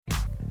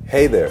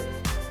Hey there.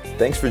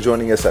 Thanks for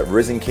joining us at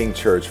Risen King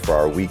Church for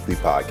our weekly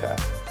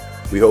podcast.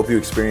 We hope you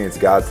experience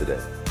God today.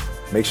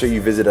 Make sure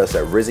you visit us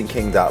at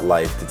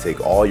risenking.life to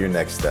take all your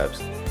next steps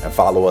and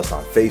follow us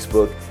on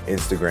Facebook,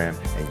 Instagram,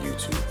 and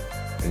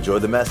YouTube. Enjoy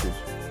the message.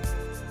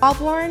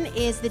 Walborn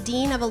is the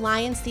Dean of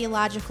Alliance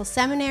Theological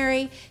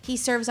Seminary. He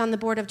serves on the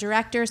board of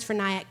directors for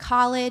Nyack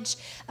College.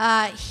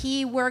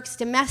 He works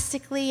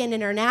domestically and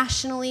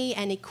internationally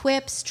and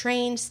equips,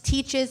 trains,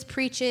 teaches,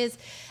 preaches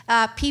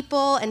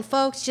people and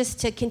folks just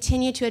to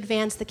continue to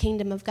advance the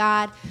kingdom of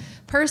God.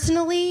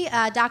 Personally,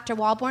 Dr.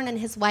 Walborn and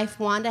his wife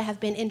Wanda have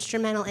been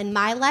instrumental in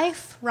my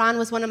life. Ron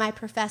was one of my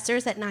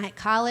professors at Nyack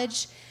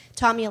College.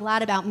 Taught me a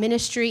lot about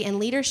ministry and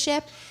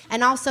leadership,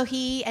 and also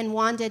he and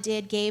Wanda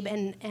did Gabe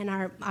and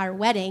our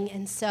wedding,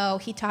 and so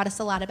he taught us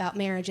a lot about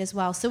marriage as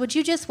well. So would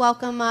you just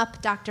welcome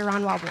up Dr.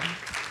 Ron Walborn?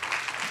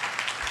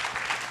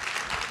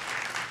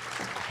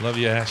 Love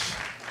you, Ash.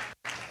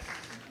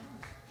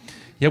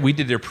 Yeah, we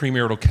did their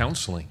premarital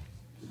counseling.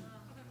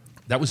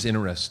 That was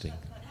interesting.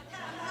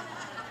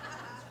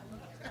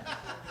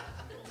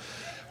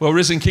 Well,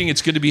 Risen King,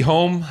 it's good to be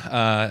home.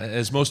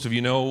 As most of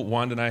you know,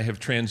 Wanda and I have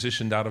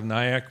transitioned out of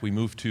Nyack. We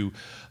moved to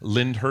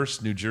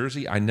Lyndhurst, New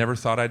Jersey. I never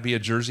thought I'd be a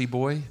Jersey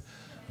boy,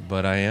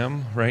 but I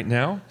am right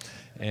now.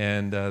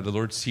 And the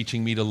Lord's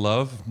teaching me to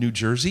love New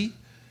Jersey.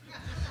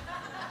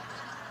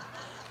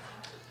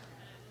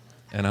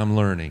 And I'm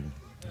learning.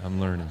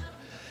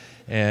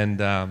 And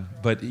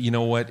but you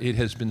know what? It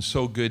has been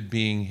so good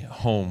being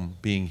home,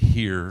 being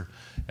here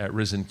at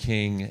Risen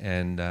King,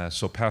 and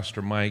so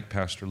Pastor Mike,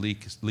 Pastor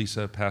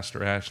Lisa,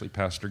 Pastor Ashley,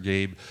 Pastor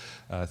Gabe,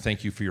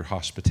 thank you for your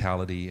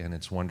hospitality, and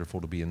it's wonderful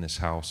to be in this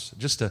house.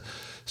 Just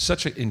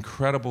such an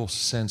incredible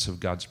sense of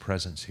God's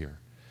presence here.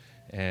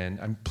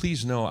 And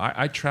please know,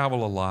 I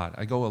travel a lot.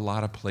 I go a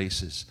lot of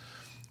places.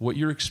 What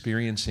you're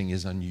experiencing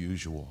is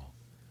unusual.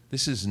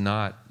 This is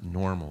not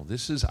normal.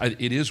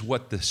 It is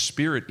what the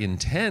Spirit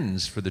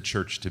intends for the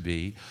church to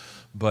be.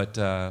 But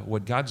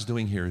what God's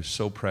doing here is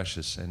so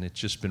precious, and it's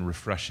just been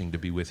refreshing to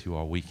be with you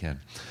all weekend.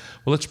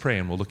 Well, let's pray,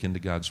 and we'll look into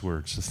God's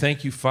Word. So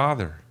thank you,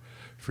 Father,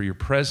 for your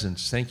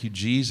presence. Thank you,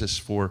 Jesus,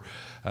 for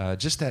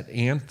just that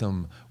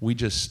anthem we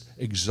just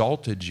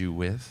exalted you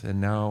with. And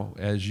now,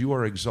 as you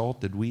are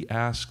exalted, we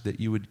ask that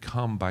you would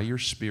come by your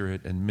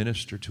Spirit and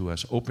minister to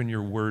us. Open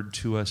your Word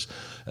to us,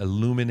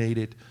 illuminate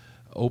it,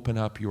 open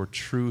up your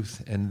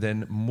truth, and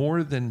then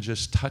more than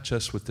just touch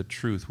us with the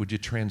truth, would you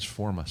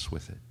transform us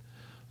with it?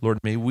 Lord,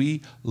 may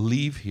we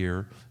leave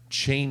here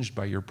changed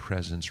by your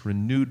presence,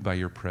 renewed by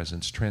your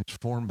presence,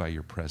 transformed by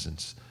your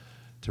presence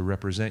to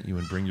represent you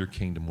and bring your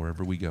kingdom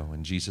wherever we go.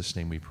 In Jesus'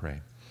 name we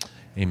pray.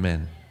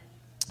 Amen.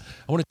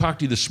 I want to talk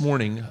to you this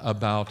morning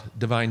about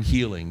divine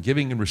healing,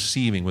 giving and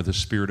receiving with the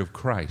Spirit of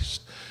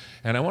Christ.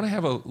 And I want to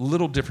have a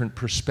little different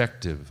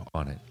perspective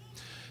on it.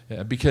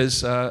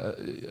 Because a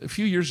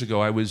few years ago,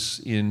 I was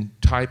in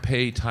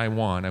Taipei,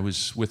 Taiwan. I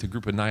was with a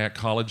group of Nyack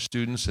College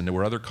students, and there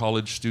were other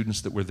college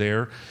students that were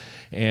there.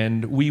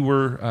 And we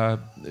were,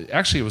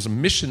 actually it was a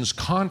missions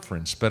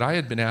conference, but I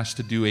had been asked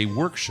to do a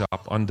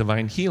workshop on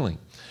divine healing.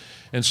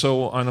 And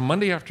so on a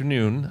Monday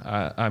afternoon,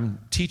 I'm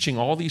teaching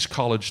all these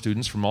college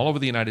students from all over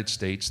the United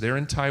States. They're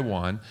in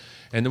Taiwan.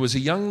 And there was a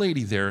young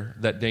lady there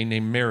that day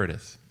named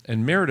Meredith.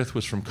 And Meredith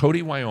was from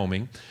Cody,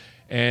 Wyoming.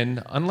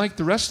 And unlike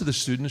the rest of the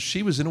students,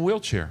 she was in a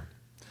wheelchair.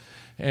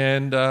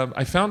 And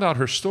I found out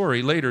her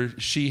story later.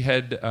 She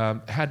had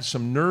had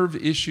some nerve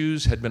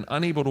issues, had been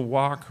unable to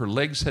walk. Her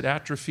legs had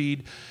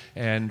atrophied.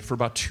 And for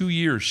about 2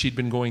 years, she'd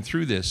been going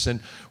through this.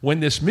 And when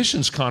this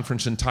missions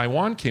conference in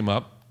Taiwan came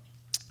up,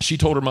 she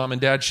told her mom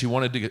and dad she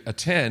wanted to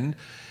attend.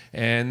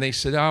 And they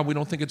said, we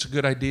don't think it's a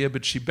good idea.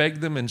 But she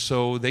begged them. And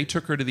so they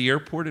took her to the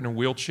airport in a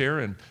wheelchair.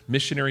 And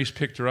missionaries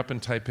picked her up in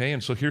Taipei.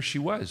 And so here she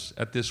was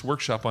at this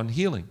workshop on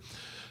healing.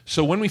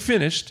 So when we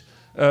finished,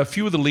 a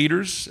few of the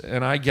leaders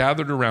and I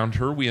gathered around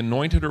her. We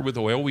anointed her with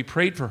oil. We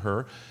prayed for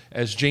her,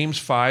 as James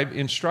 5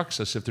 instructs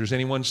us. If there's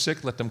anyone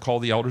sick, let them call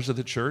the elders of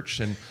the church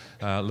and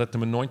let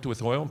them anoint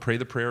with oil and pray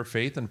the prayer of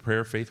faith, and the prayer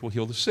of faith will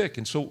heal the sick.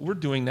 And so we're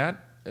doing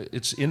that.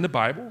 It's in the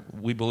Bible.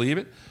 We believe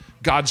it.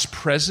 God's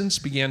presence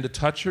began to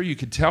touch her. You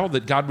could tell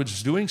that God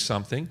was doing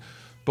something,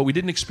 but we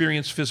didn't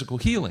experience physical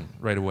healing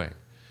right away.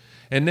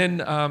 And then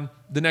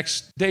the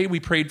next day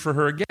we prayed for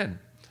her again.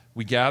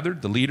 We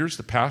gathered, the leaders,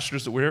 the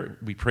pastors that were there,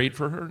 we prayed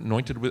for her,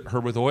 anointed her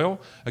with oil.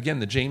 Again,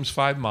 the James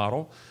 5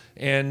 model.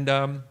 And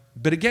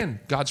but again,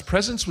 God's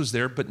presence was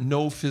there, but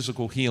no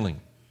physical healing.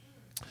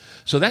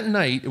 So that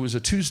night, it was a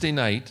Tuesday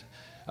night,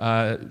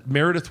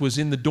 Meredith was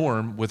in the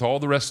dorm with all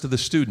the rest of the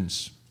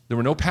students. There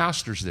were no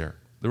pastors there.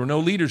 There were no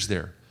leaders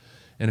there.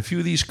 And a few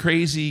of these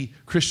crazy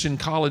Christian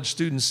college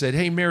students said,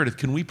 "Hey, Meredith,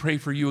 can we pray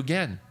for you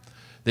again?"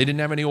 They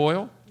didn't have any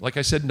oil. Like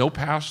I said, no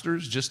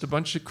pastors, just a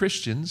bunch of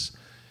Christians.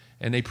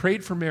 And they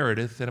prayed for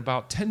Meredith, and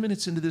about 10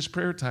 minutes into this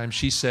prayer time,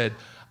 she said,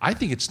 "I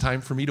think it's time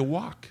for me to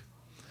walk."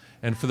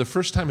 And for the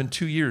first time in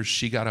 2 years,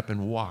 she got up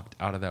and walked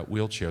out of that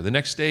wheelchair. The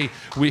next day,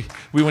 we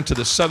went to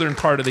the southern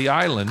part of the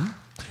island,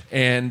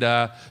 And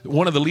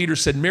one of the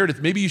leaders said,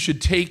 Meredith, maybe you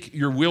should take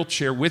your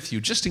wheelchair with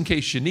you just in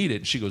case you need it.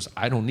 And she goes,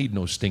 I don't need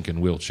no stinking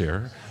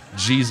wheelchair.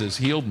 Jesus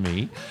healed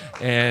me.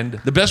 And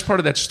the best part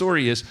of that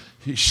story is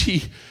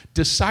she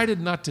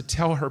decided not to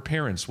tell her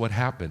parents what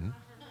happened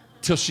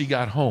till she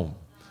got home.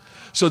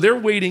 So they're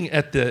waiting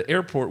at the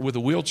airport with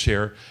a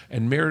wheelchair,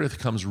 and Meredith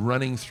comes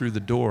running through the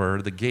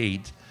door, the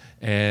gate,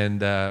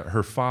 and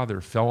her father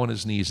fell on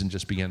his knees and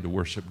just began to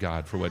worship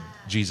God for what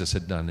Jesus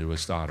had done to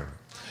his daughter.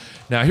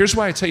 Now, here's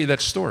why I tell you that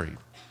story.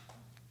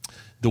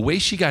 The way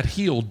she got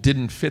healed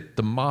didn't fit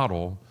the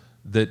model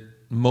that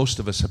most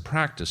of us have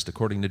practiced,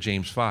 according to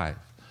James 5.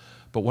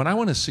 But what I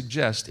want to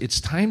suggest, it's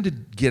time to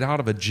get out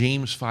of a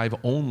James 5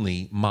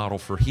 only model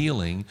for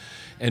healing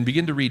and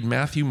begin to read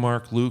Matthew,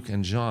 Mark, Luke,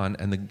 and John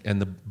and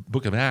the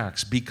book of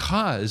Acts,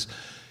 because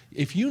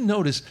if you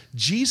notice,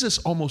 Jesus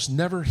almost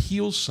never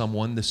heals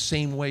someone the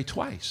same way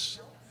twice.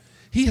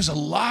 He has a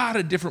lot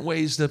of different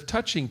ways of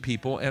touching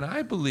people, and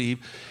I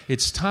believe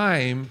it's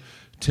time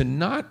to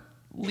not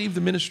leave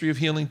the ministry of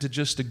healing to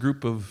just a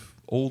group of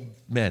old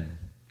men,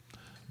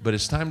 but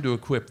it's time to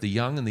equip the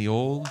young and the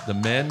old, the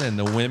men and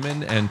the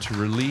women, and to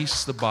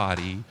release the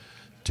body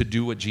to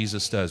do what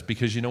Jesus does.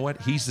 Because you know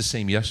what? He's the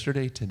same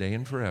yesterday, today,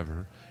 and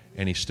forever,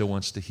 and he still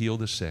wants to heal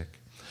the sick.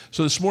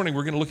 So this morning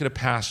we're going to look at a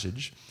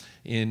passage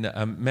in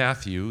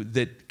Matthew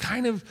that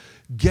kind of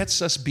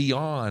gets us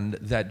beyond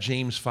that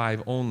James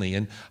 5 only.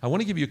 And I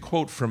want to give you a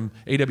quote from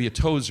A.W.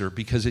 Tozer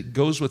because it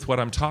goes with what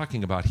I'm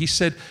talking about. He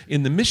said,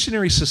 in the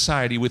missionary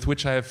society with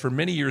which I have for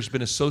many years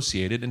been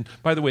associated, and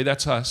by the way,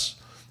 that's us.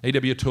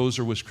 A.W.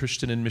 Tozer was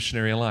Christian and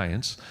Missionary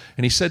Alliance.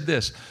 And he said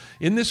this,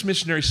 in this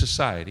missionary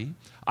society,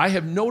 I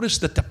have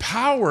noticed that the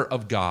power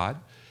of God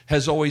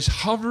has always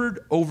hovered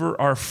over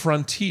our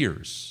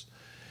frontiers.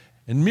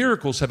 And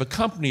miracles have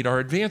accompanied our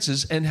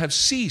advances and have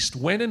ceased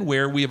when and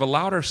where we have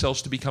allowed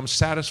ourselves to become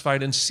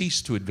satisfied and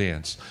cease to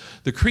advance.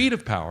 The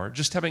creative power,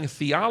 just having a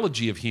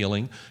theology of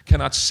healing,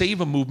 cannot save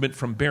a movement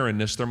from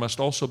barrenness. There must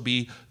also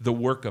be the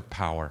work of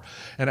power.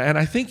 And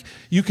I think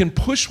you can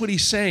push what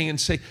he's saying and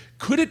say,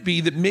 could it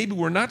be that maybe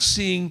we're not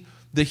seeing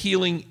the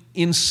healing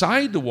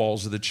inside the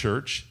walls of the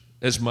church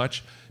as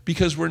much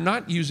because we're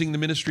not using the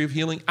ministry of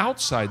healing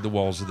outside the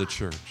walls of the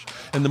church?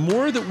 And the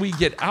more that we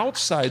get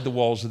outside the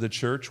walls of the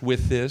church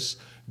with this,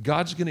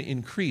 God's going to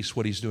increase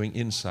what he's doing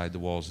inside the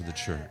walls of the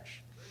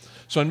church.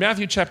 So in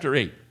Matthew chapter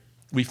 8,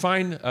 we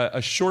find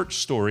a short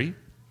story,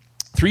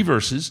 3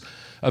 verses,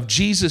 of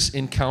Jesus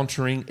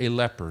encountering a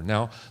leper.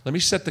 Now, let me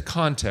set the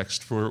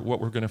context for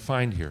what we're going to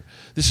find here.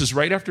 This is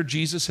right after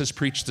Jesus has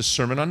preached the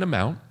Sermon on the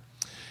Mount,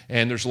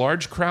 and there's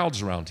large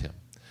crowds around him.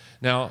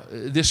 Now,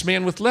 this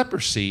man with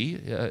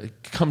leprosy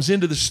comes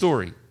into the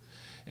story.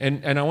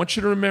 And I want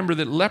you to remember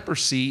that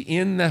leprosy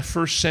in the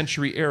first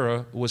century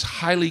era was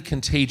highly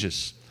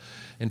contagious.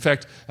 In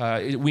fact,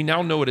 we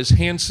now know it as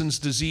Hansen's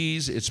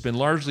disease. It's been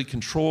largely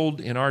controlled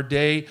in our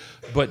day.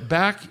 But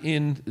back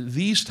in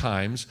these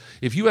times,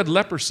 if you had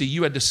leprosy,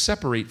 you had to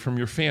separate from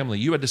your family.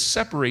 You had to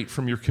separate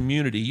from your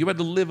community. You had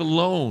to live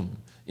alone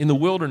in the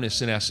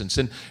wilderness, in essence.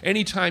 And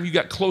anytime you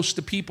got close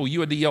to people,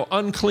 you had to yell,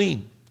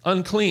 unclean,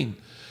 unclean.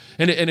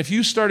 And if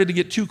you started to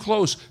get too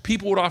close,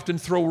 people would often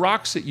throw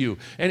rocks at you.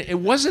 And it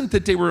wasn't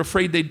that they were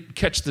afraid they'd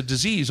catch the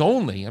disease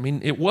only. I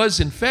mean, it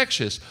was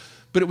infectious.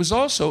 But it was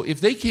also,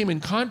 if they came in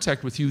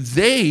contact with you,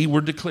 they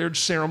were declared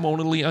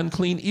ceremonially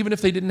unclean, even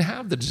if they didn't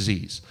have the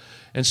disease.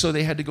 And so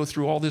they had to go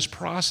through all this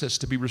process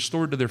to be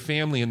restored to their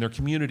family and their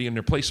community and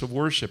their place of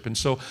worship. And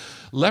so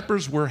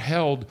lepers were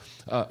held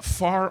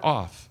far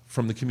off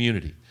from the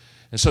community.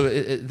 And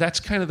so that's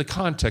kind of the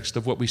context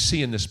of what we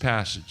see in this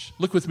passage.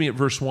 Look with me at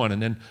verse 1,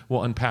 and then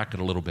we'll unpack it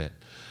a little bit.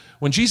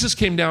 When Jesus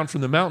came down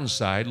from the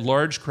mountainside,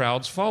 large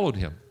crowds followed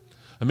him.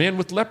 A man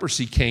with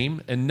leprosy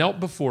came and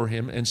knelt before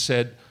him and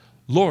said,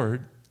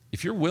 Lord,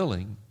 if you're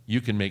willing, you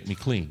can make me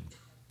clean.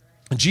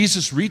 And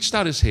Jesus reached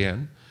out his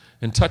hand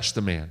and touched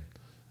the man.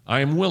 I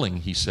am willing,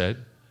 he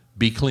said,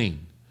 be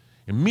clean.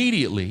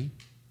 Immediately,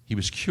 he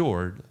was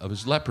cured of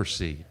his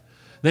leprosy.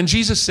 Then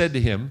Jesus said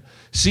to him,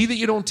 see that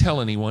you don't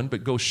tell anyone,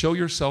 but go show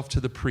yourself to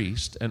the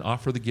priest and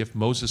offer the gift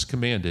Moses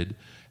commanded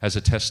as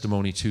a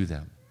testimony to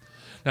them.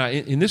 Now,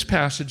 in this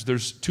passage,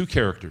 there's 2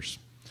 characters.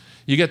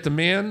 You get the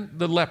man,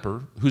 the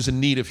leper, who's in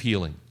need of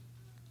healing.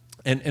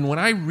 And when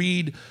I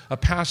read a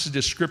passage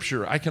of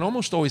Scripture, I can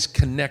almost always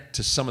connect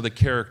to some of the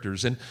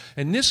characters. And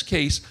in this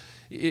case,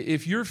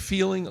 if you're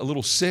feeling a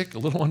little sick, a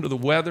little under the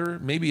weather,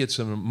 maybe it's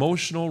an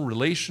emotional,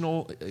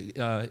 relational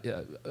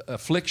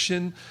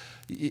affliction,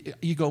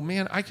 you go,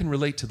 man, I can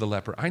relate to the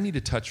leper. I need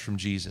a touch from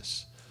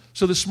Jesus.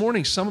 So this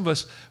morning, some of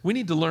us, we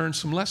need to learn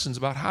some lessons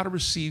about how to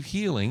receive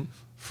healing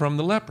from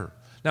the leper.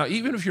 Now,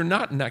 even if you're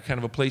not in that kind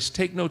of a place,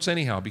 take notes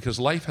anyhow, because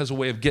life has a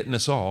way of getting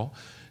us all,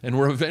 and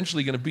we're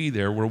eventually going to be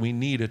there where we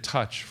need a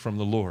touch from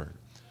the Lord.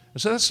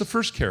 And so that's the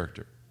first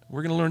character.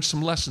 We're going to learn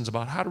some lessons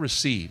about how to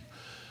receive.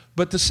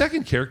 But the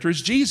second character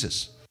is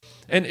Jesus.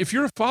 And if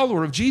you're a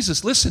follower of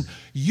Jesus, listen,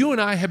 you and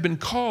I have been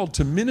called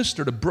to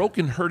minister to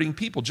broken, hurting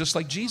people, just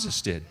like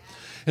Jesus did.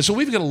 And so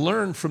we've got to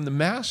learn from the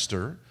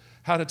Master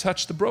how to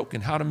touch the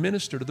broken, how to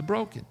minister to the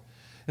broken.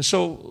 And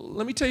so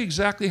let me tell you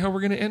exactly how we're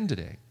going to end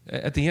today.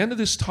 At the end of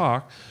this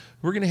talk,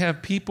 we're going to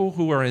have people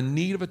who are in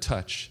need of a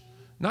touch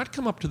not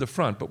come up to the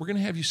front, but we're going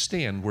to have you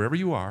stand wherever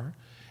you are,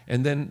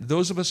 and then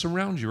those of us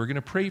around you are going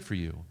to pray for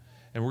you,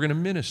 and we're going to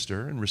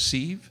minister and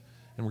receive,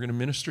 and we're going to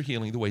minister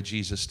healing the way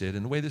Jesus did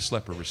and the way this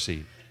leper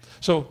received.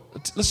 So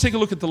let's take a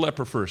look at the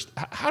leper first.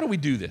 How do we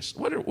do this?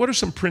 What are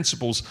some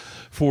principles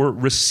for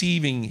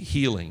receiving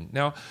healing?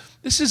 Now,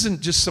 this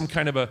isn't just some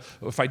kind of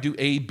if I do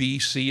A, B,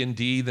 C, and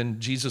D, then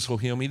Jesus will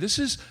heal me. This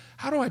is,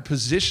 how do I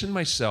position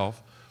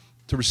myself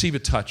to receive a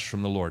touch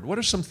from the Lord? What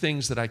are some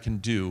things that I can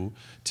do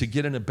to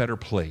get in a better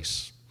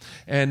place?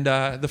 And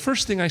the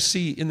first thing I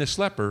see in this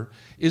leper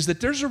is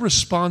that there's a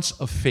response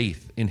of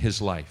faith in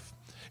his life.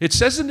 It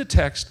says in the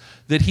text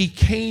that he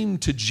came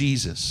to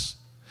Jesus.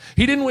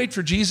 He didn't wait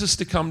for Jesus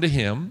to come to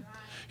him.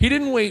 He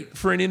didn't wait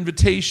for an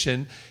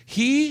invitation.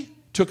 He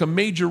took a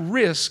major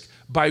risk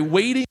by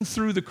wading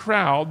through the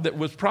crowd that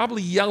was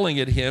probably yelling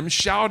at him,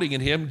 shouting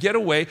at him, get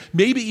away.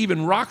 Maybe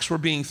even rocks were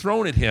being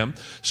thrown at him.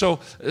 So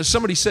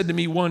somebody said to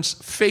me once,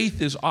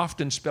 faith is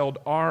often spelled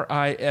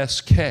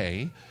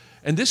R-I-S-K,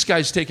 and this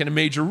guy's taking a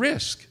major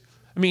risk.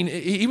 I mean,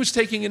 he was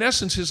taking, in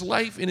essence, his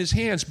life in his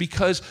hands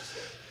because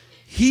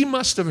he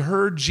must have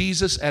heard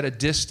Jesus at a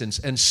distance,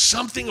 and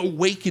something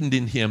awakened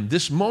in him.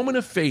 This moment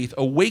of faith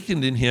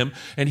awakened in him,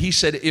 and he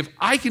said, if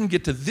I can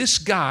get to this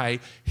guy,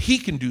 he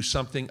can do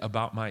something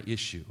about my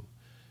issue.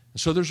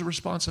 And so there's a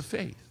response of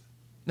faith.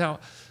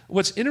 Now,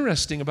 what's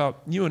interesting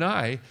about you and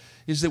I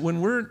is that when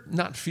we're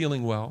not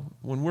feeling well,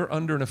 when we're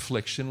under an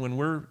affliction, when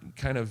we're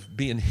kind of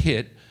being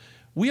hit,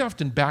 we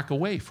often back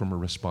away from a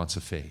response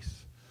of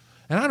faith.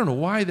 And I don't know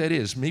why that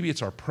is. Maybe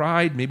it's our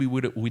pride. Maybe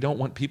we don't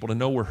want people to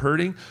know we're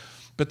hurting.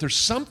 But there's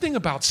something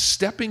about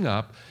stepping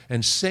up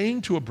and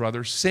saying to a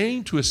brother,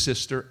 saying to a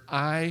sister,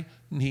 I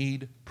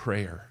need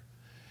prayer.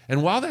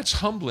 And while that's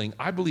humbling,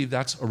 I believe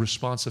that's a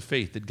response of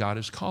faith that God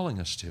is calling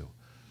us to.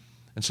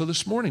 And so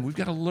this morning, we've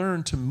got to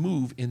learn to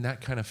move in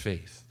that kind of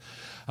faith.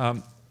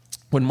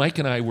 When Mike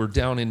and I were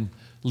down in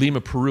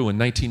Lima, Peru in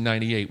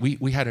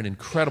 1998, we had an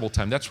incredible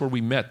time. That's where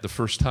we met the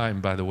first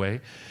time, by the way.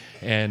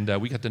 And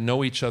we got to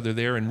know each other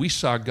there, and we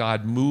saw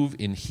God move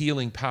in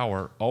healing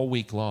power all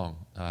week long.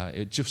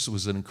 It just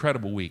was an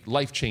incredible week,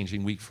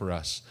 life-changing week for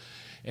us.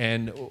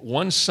 And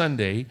one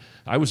Sunday,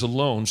 I was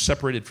alone,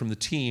 separated from the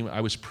team.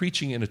 I was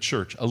preaching in a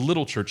church, a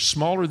little church,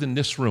 smaller than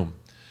this room.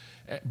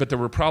 But there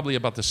were probably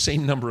about the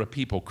same number of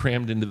people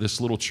crammed into this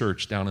little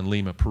church down in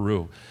Lima,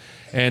 Peru.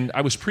 And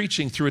I was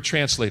preaching through a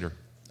translator.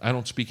 I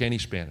don't speak any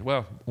Spanish.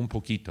 Well, un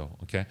poquito,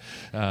 okay?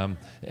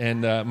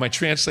 My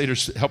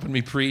translator's helping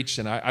me preach,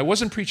 and I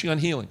wasn't preaching on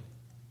healing.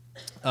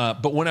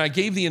 But when I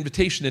gave the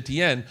invitation at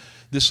the end,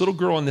 this little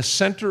girl in the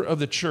center of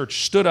the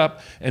church stood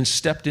up and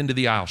stepped into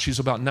the aisle. She's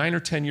about 9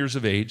 or 10 years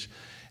of age.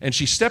 And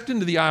she stepped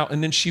into the aisle,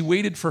 and then she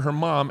waited for her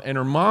mom, and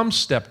her mom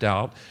stepped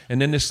out, and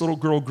then this little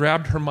girl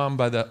grabbed her mom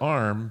by the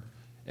arm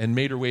and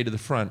made her way to the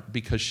front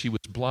because she was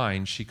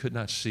blind. She could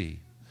not see.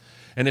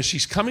 And as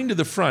she's coming to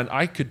the front,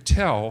 I could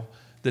tell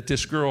that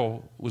this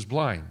girl was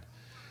blind.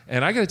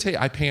 And I got to tell you,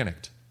 I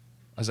panicked.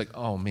 I was like,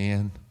 oh,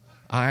 man,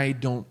 I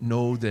don't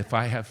know that if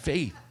I have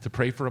faith to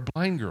pray for a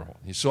blind girl.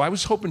 So I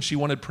was hoping she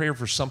wanted prayer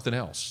for something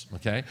else,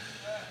 okay?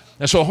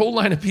 And so a whole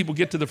line of people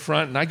get to the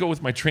front, and I go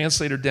with my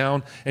translator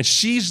down, and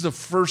she's the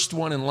first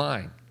one in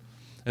line.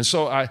 And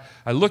so I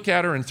look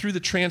at her, and through the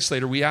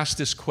translator, we ask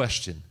this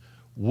question: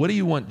 what do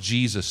you want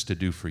Jesus to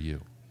do for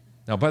you?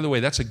 Now, by the way,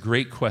 that's a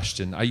great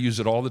question. I use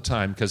it all the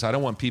time because I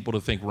don't want people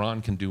to think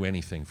Ron can do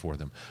anything for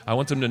them. I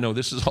want them to know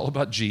this is all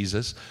about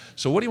Jesus.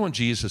 So what do you want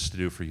Jesus to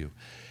do for you?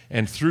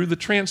 And through the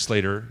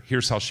translator,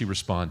 here's how she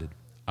responded: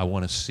 I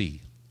want to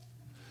see.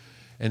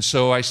 And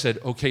so I said,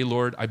 okay,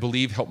 Lord, I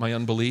believe, help my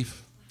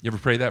unbelief. You ever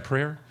pray that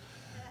prayer?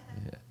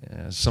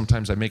 Yeah,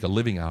 sometimes I make a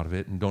living out of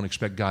it and don't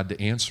expect God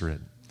to answer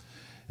it.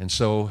 And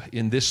so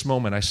in this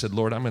moment, I said,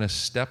 Lord, I'm going to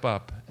step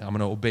up. I'm going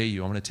to obey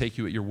you. I'm going to take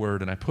you at your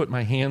word. And I put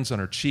my hands on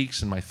her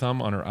cheeks and my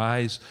thumb on her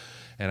eyes,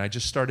 and I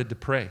just started to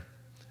pray.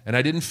 And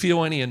I didn't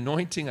feel any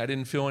anointing. I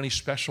didn't feel any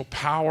special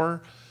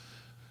power.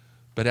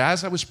 But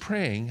as I was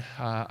praying,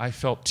 I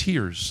felt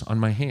tears on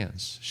my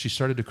hands. She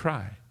started to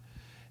cry.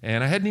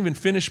 And I hadn't even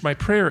finished my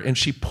prayer, and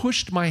she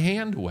pushed my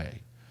hand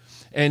away.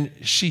 And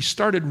she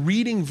started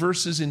reading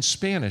verses in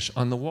Spanish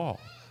on the wall.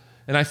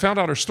 And I found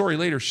out her story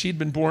later. She'd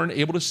been born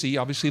able to see,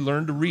 obviously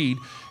learned to read,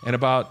 and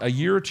about a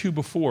year or two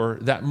before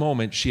that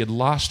moment, she had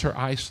lost her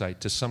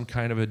eyesight to some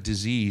kind of a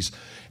disease.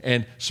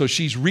 And so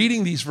she's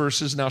reading these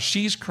verses. Now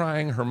she's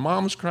crying, her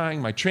mom's crying,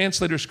 my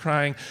translator's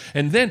crying,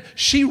 and then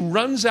she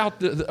runs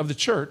out of the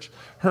church.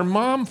 Her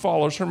mom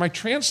follows her. My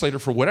translator,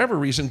 for whatever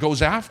reason,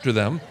 goes after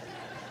them.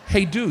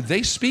 Hey, dude,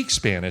 they speak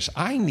Spanish.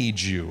 I need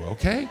you,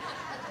 okay?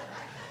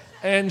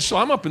 And so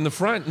I'm up in the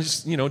front,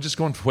 just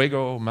going,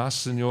 fuego, mas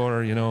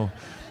señor,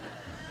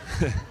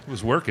 It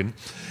was working.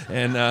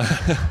 And,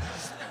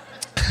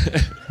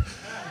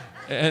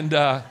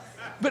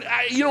 but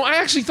I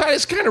actually thought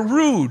it's kind of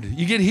rude.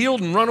 You get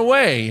healed and run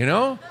away,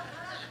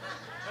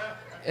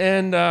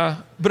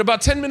 But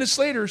about 10 minutes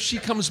later, she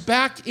comes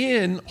back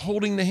in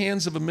holding the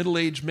hands of a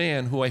middle-aged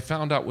man who I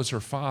found out was her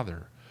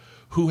father,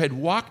 who had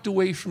walked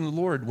away from the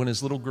Lord when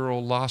his little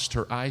girl lost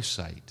her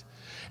eyesight.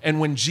 And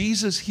when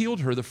Jesus healed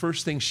her, the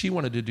first thing she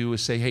wanted to do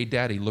was say, hey,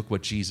 Daddy, look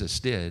what Jesus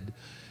did.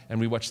 And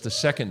we watched the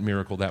second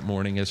miracle that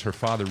morning as her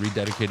father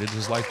rededicated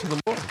his life to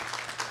the Lord.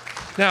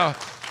 Now,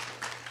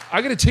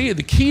 I got to tell you,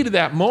 the key to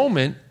that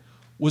moment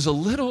was a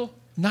little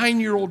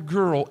 9-year-old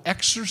girl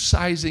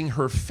exercising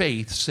her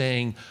faith,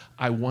 saying,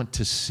 I want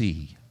to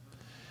see.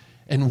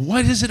 And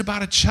what is it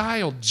about a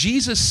child?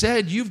 Jesus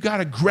said, you've got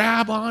to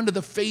grab onto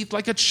the faith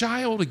like a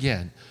child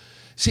again.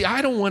 See,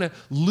 I don't want to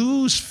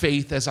lose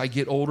faith as I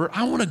get older.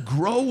 I want to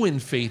grow in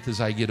faith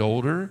as I get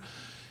older.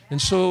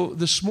 And so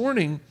this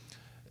morning,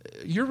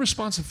 your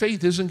response of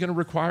faith isn't going to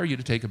require you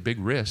to take a big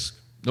risk.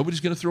 Nobody's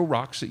going to throw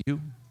rocks at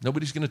you.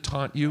 Nobody's going to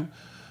taunt you.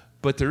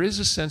 But there is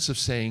a sense of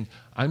saying,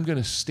 I'm going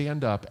to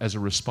stand up as a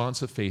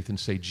response of faith and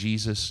say,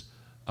 Jesus,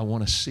 I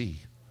want to see.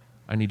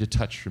 I need a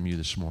touch from you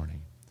this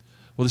morning.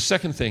 Well, the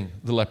second thing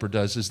the leper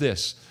does is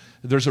this.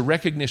 There's a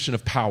recognition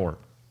of power.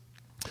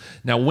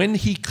 Now, when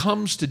he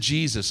comes to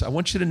Jesus, I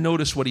want you to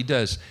notice what he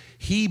does.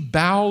 He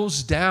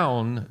bows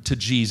down to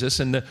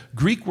Jesus, and the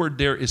Greek word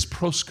there is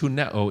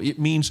proskuneo. It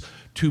means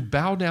to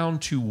bow down,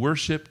 to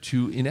worship,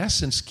 to, in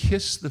essence,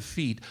 kiss the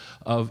feet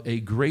of a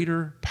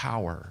greater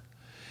power.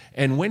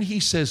 And when he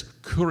says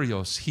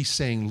kurios, he's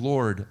saying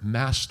Lord,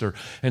 Master.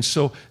 And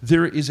so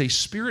there is a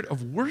spirit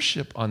of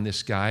worship on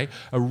this guy,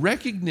 a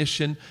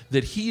recognition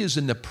that he is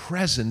in the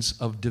presence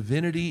of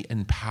divinity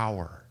and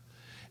power.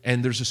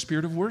 And there's a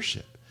spirit of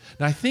worship.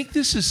 Now, I think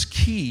this is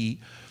key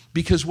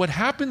because what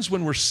happens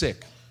when we're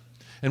sick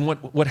and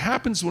what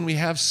happens when we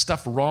have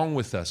stuff wrong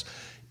with us,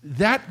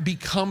 that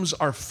becomes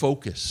our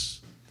focus.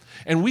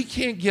 And we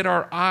can't get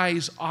our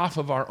eyes off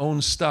of our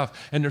own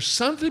stuff. And there's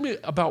something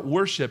about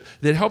worship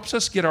that helps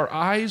us get our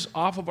eyes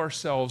off of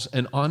ourselves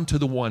and onto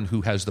the one who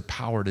has the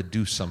power to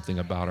do something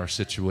about our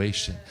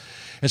situation.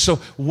 And so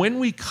when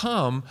we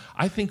come,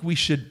 I think we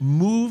should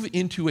move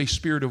into a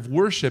spirit of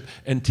worship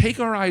and take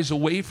our eyes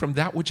away from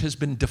that which has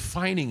been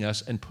defining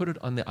us and put it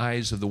on the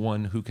eyes of the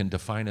one who can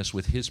define us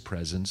with his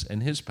presence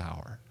and his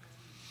power.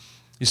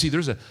 You see,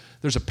 there's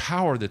a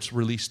power that's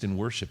released in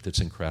worship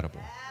that's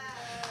incredible.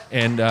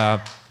 And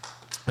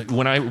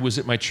when I was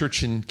at my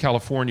church in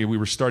California, we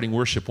were starting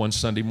worship one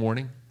Sunday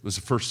morning. It was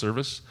the first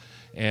service.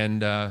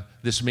 And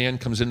this man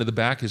comes into the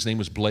back. His name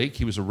was Blake.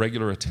 He was a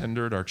regular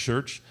attender at our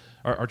church.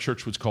 Our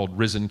church was called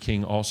Risen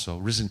King also.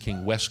 Risen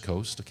King West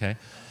Coast, okay?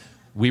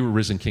 We were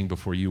Risen King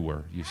before you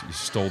were. You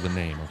stole the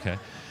name, okay?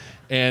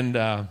 And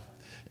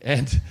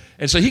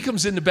so he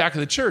comes in the back of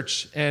the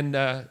church. And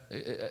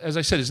as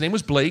I said, his name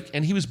was Blake.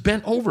 And he was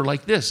bent over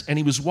like this. And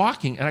he was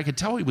walking. And I could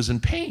tell he was in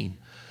pain.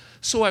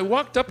 So I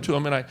walked up to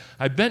him, and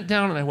I bent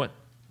down, and I went,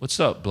 what's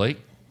up,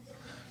 Blake?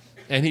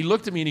 And he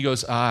looked at me, and he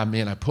goes,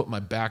 man, I put my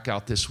back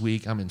out this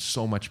week. I'm in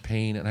so much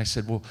pain. And I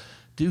said, well,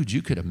 dude,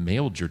 you could have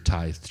mailed your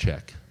tithe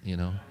check, you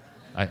know.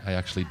 I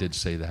actually did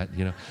say that,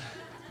 you know.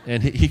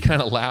 And he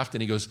kind of laughed,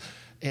 and he goes,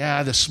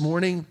 yeah, this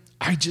morning,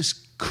 I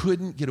just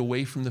couldn't get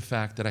away from the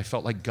fact that I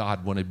felt like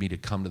God wanted me to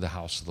come to the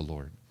house of the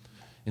Lord.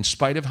 In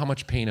spite of how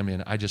much pain I'm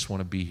in, I just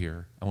want to be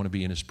here. I want to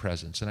be in his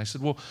presence. And I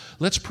said, well,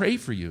 let's pray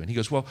for you. And he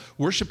goes, well,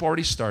 worship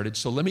already started,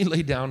 so let me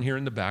lay down here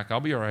in the back. I'll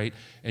be all right,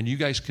 and you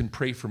guys can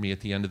pray for me at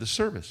the end of the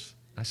service.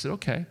 I said,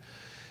 okay.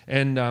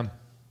 And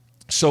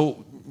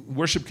so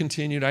worship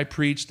continued. I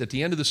preached. At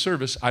the end of the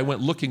service, I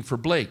went looking for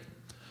Blake.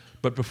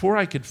 But before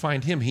I could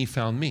find him, he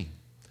found me.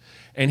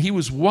 And he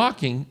was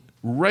walking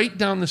right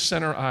down the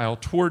center aisle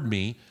toward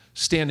me,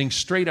 standing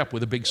straight up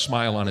with a big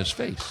smile on his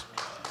face.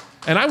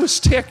 And I was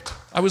ticked.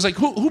 I was like,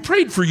 who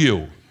prayed for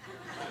you?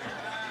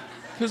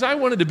 Because I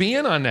wanted to be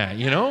in on that,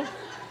 you know?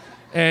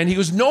 And he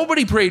goes,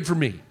 nobody prayed for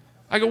me.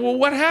 I go, well,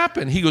 what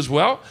happened? He goes,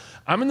 well,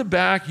 I'm in the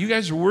back, you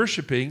guys are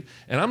worshiping,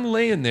 and I'm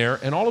laying there,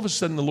 and all of a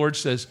sudden the Lord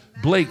says,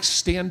 Blake,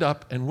 stand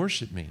up and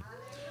worship me.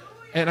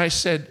 And I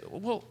said,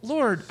 well,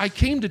 Lord, I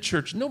came to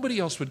church. Nobody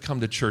else would come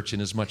to church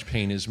in as much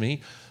pain as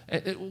me.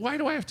 Why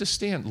do I have to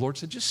stand? The Lord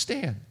said, just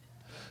stand.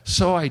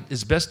 So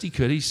as best he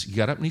could, he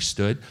got up and he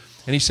stood.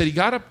 And he said he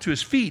got up to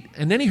his feet,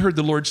 and then he heard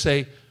the Lord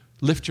say,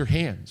 lift your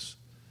hands.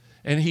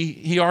 And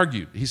he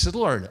argued. He said,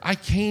 Lord, I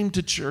came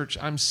to church.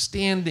 I'm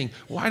standing.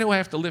 Why do I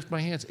have to lift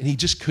my hands? And he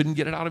just couldn't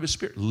get it out of his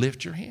spirit.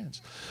 Lift your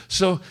hands.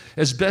 So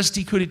as best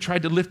he could, he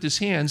tried to lift his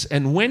hands.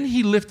 And when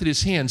he lifted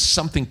his hands,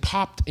 something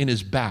popped in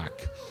his back.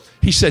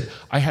 He said,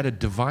 I had a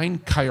divine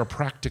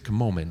chiropractic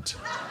moment.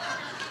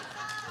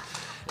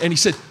 And he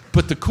said,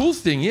 but the cool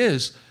thing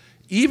is,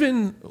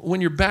 even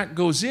when your back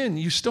goes in,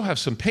 you still have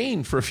some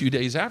pain for a few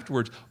days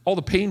afterwards. All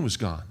the pain was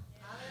gone.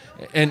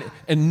 And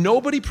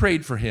nobody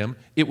prayed for him.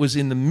 It was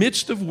in the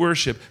midst of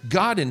worship.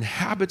 God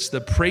inhabits the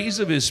praise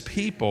of his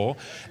people.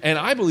 And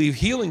I believe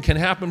healing can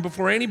happen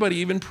before anybody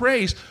even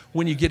prays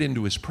when you get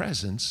into his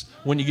presence,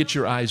 when you get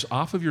your eyes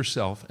off of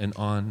yourself and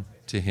on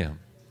to him.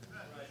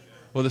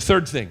 Well, the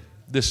third thing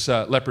this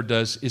leper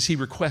does is he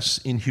requests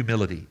in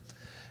humility.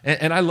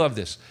 And I love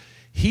this.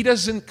 he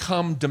doesn't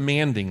come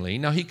demandingly.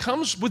 Now, he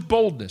comes with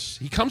boldness.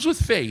 He comes with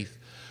faith.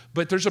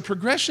 But there's a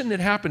progression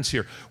that happens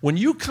here. When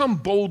you come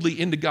boldly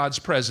into God's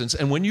presence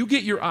and when you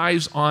get your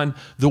eyes on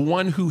the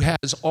one who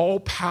has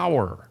all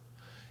power,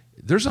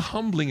 there's a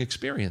humbling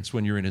experience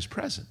when you're in his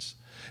presence.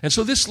 And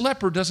so this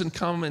leper doesn't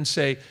come and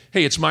say,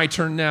 hey, it's my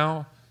turn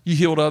now. You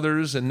healed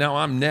others and now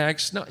I'm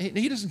next. No,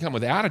 he doesn't come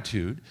with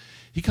attitude.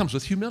 He comes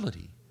with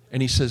humility.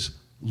 And he says,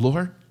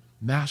 Lord,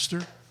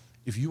 Master,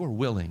 if you are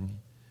willing,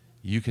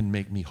 you can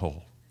make me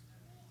whole.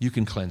 You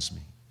can cleanse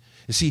me.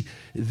 You see,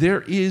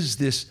 there is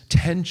this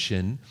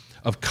tension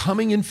of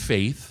coming in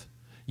faith.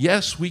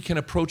 Yes, we can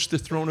approach the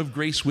throne of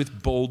grace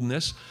with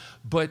boldness,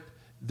 but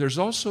there's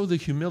also the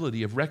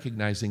humility of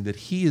recognizing that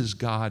he is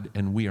God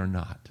and we are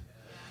not.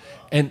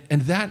 And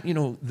that,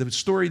 the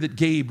story that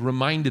Gabe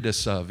reminded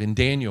us of in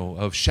Daniel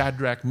of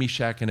Shadrach,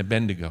 Meshach, and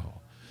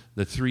Abednego,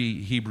 the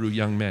three Hebrew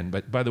young men.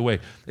 But by the way,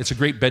 it's a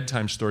great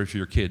bedtime story for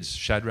your kids.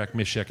 Shadrach,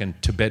 Meshach, and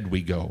to bed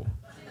we go.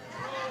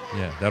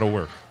 Yeah, that'll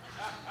work.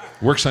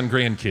 Works on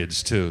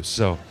grandkids too.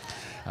 So,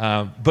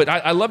 but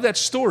I love that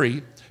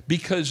story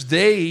because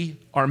they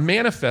are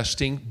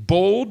manifesting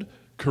bold,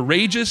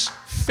 courageous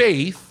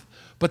faith,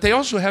 but they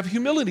also have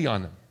humility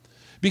on them.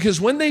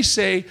 Because when they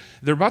say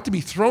they're about to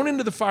be thrown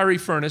into the fiery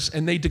furnace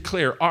and they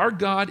declare, our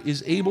God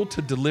is able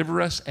to deliver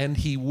us and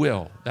he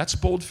will. That's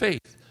bold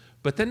faith.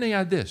 But then they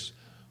add this,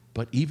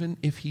 but even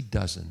if he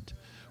doesn't,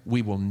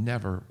 we will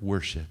never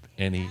worship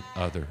any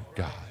other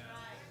God.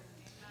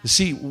 You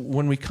see,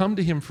 when we come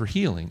to him for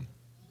healing,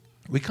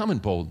 we come in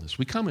boldness,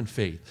 we come in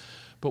faith,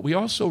 but we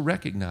also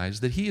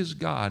recognize that he is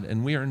God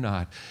and we are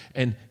not.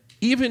 And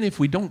even if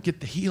we don't get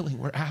the healing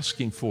we're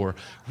asking for,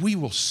 we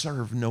will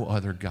serve no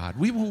other God.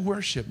 We will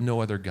worship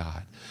no other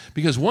God.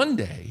 Because one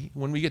day,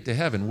 when we get to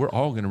heaven, we're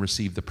all going to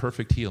receive the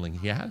perfect healing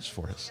he has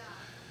for us.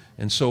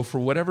 And so for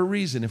whatever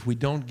reason, if we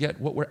don't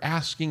get what we're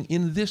asking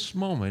in this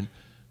moment,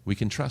 we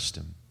can trust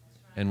him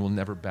and we'll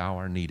never bow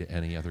our knee to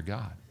any other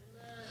God.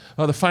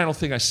 Well, the final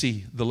thing I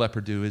see the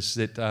leper do is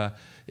that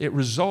it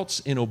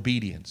results in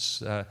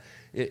obedience.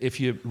 If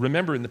you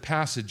remember in the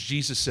passage,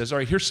 Jesus says, all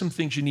right, here's some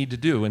things you need to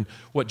do. And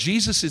what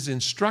Jesus is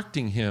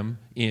instructing him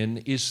in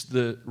is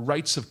the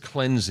rites of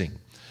cleansing.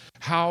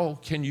 How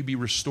can you be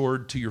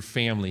restored to your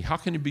family? How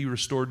can you be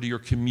restored to your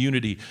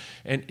community?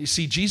 And you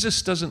see,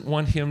 Jesus doesn't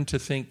want him to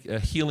think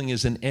healing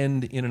is an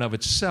end in and of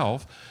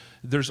itself.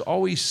 There's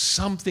always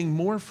something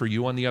more for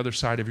you on the other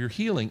side of your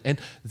healing.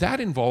 And that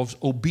involves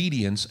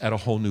obedience at a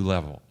whole new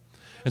level.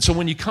 And so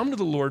when you come to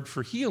the Lord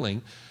for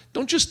healing,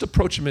 don't just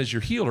approach him as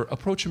your healer,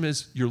 approach him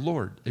as your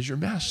Lord, as your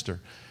master,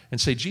 and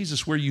say,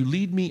 Jesus, where you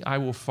lead me, I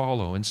will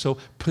follow. And so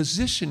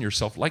position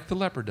yourself, like the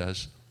leper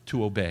does,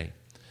 to obey.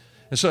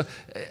 And so,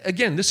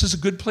 again, this is a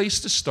good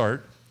place to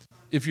start.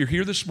 If you're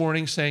here this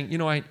morning saying,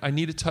 I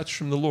need a touch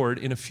from the Lord,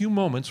 in a few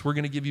moments, we're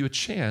going to give you a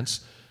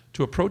chance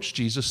to approach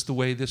Jesus the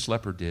way this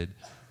leper did,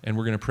 and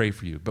we're going to pray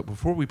for you. But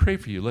before we pray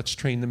for you, let's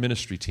train the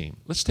ministry team.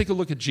 Let's take a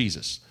look at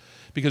Jesus.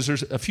 Because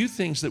there's a few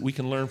things that we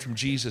can learn from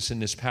Jesus in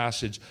this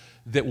passage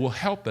that will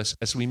help us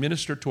as we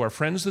minister to our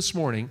friends this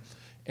morning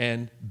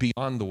and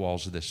beyond the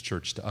walls of this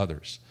church to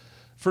others.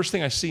 First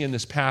thing I see in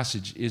this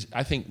passage is,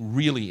 I think,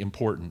 really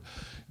important.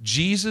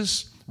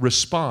 Jesus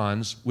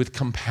responds with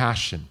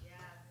compassion.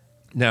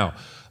 Now,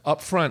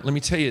 up front, let me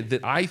tell you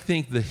that I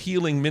think the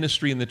healing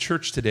ministry in the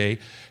church today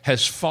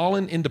has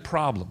fallen into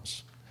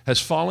problems,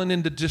 has fallen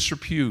into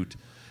disrepute,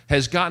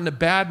 has gotten a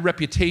bad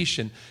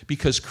reputation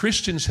because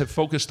Christians have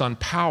focused on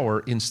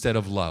power instead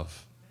of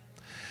love.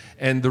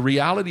 And the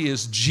reality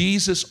is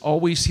Jesus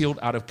always healed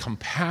out of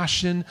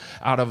compassion,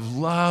 out of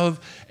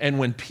love. And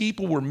when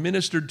people were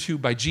ministered to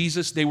by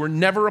Jesus, they were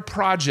never a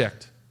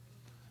project.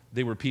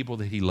 They were people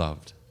that he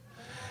loved.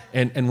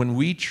 And when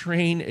we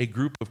train a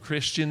group of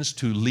Christians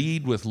to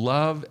lead with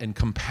love and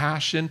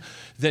compassion,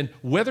 then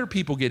whether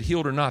people get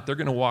healed or not, they're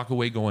going to walk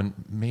away going,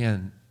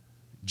 man,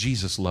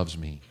 Jesus loves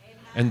me.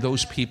 And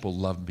those people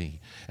loved me.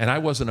 And I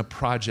wasn't a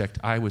project.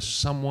 I was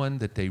someone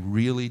that they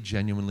really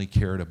genuinely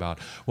cared about.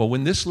 Well,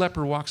 when this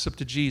leper walks up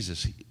to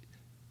Jesus,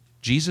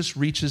 Jesus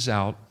reaches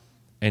out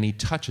and he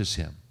touches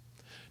him.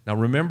 Now,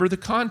 remember the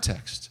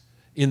context.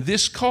 In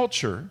this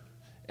culture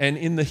and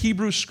in the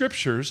Hebrew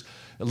scriptures,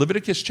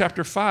 Leviticus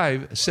chapter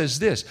 5 says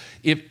this,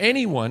 if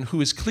anyone who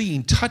is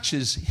clean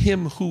touches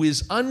him who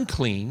is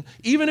unclean,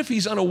 even if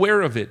he's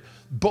unaware of it,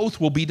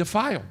 both will be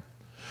defiled.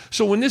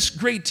 So when this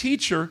great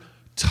teacher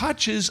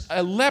touches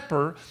a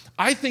leper,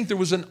 I think there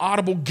was an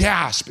audible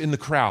gasp in the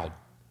crowd.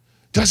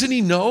 Doesn't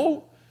he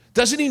know?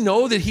 Doesn't he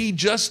know that he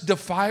just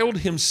defiled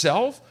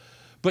himself?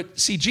 But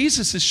see,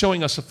 Jesus is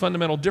showing us a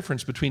fundamental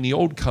difference between the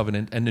old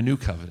covenant and the new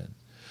covenant.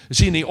 You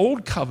see, in the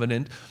old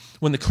covenant,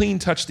 when the clean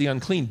touched the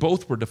unclean,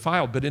 both were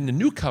defiled. But in the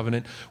new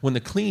covenant, when the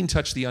clean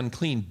touch the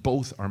unclean,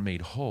 both are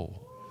made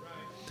whole.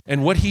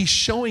 And what he's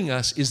showing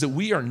us is that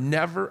we are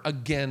never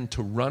again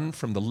to run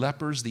from the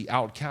lepers, the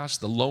outcasts,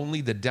 the lonely,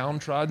 the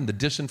downtrodden, the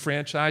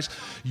disenfranchised.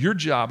 Your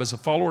job as a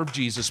follower of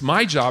Jesus,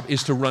 my job,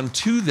 is to run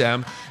to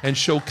them and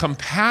show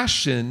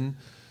compassion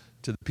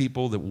to the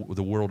people that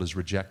the world is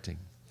rejecting.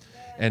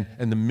 And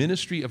the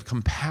ministry of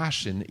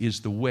compassion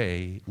is the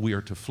way we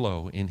are to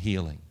flow in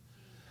healing.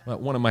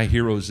 One of my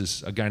heroes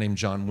is a guy named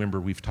John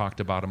Wimber. We've talked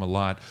about him a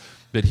lot.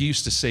 But he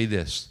used to say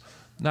this,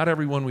 not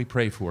everyone we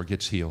pray for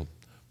gets healed,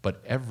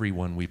 but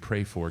everyone we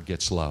pray for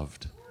gets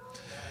loved.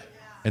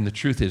 And the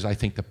truth is, I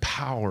think the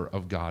power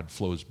of God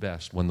flows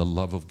best when the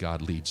love of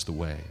God leads the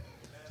way.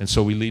 And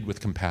so we lead with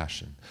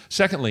compassion.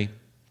 Secondly,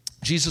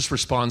 Jesus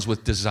responds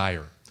with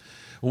desire.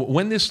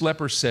 When this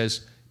leper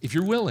says, if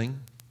you're willing,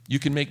 you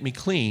can make me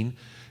clean,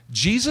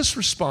 Jesus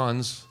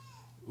responds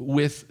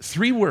with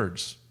 3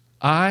 words,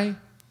 I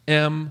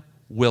am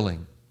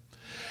willing.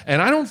 And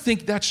I don't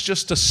think that's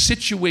just a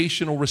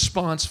situational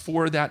response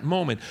for that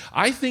moment.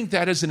 I think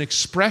that is an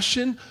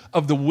expression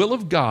of the will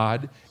of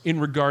God in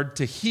regard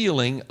to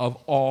healing of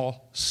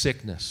all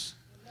sickness.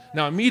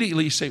 Now,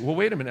 immediately you say, well,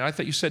 wait a minute. I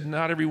thought you said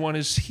not everyone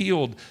is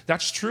healed.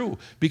 That's true,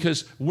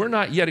 because we're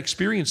not yet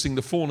experiencing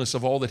the fullness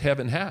of all that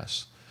heaven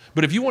has.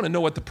 But if you want to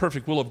know what the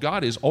perfect will of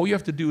God is, all you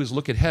have to do is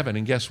look at heaven,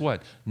 and guess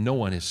what? No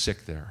one is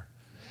sick there.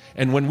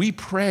 And when we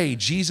pray,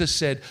 Jesus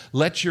said,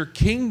 let your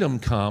kingdom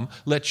come,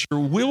 let your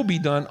will be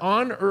done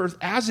on earth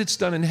as it's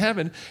done in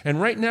heaven.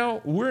 And right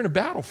now, we're in a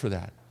battle for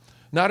that.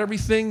 Not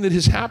everything that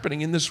is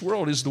happening in this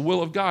world is the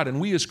will of God. And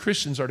we as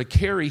Christians are to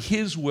carry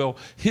His will,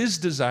 His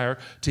desire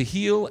to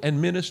heal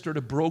and minister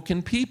to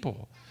broken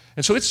people.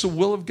 And so it's the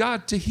will of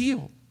God to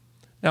heal.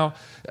 Now,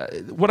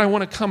 what I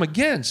want to come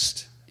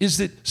against is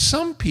that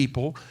some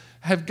people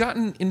have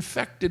gotten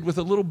infected with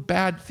a little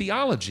bad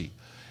theology.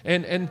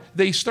 And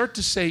they start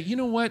to say, you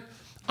know what?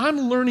 I'm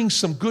learning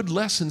some good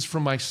lessons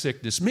from my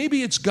sickness.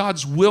 Maybe it's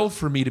God's will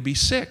for me to be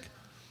sick.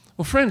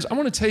 Well, friends, I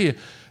want to tell you,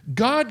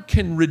 God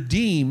can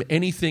redeem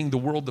anything the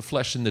world, the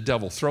flesh, and the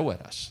devil throw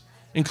at us,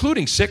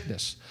 including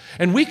sickness.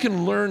 And we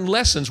can learn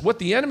lessons. What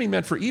the enemy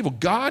meant for evil,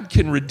 God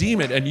can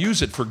redeem it and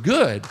use it for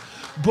good.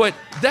 But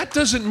that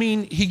doesn't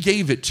mean He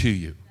gave it to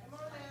you.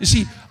 You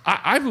see,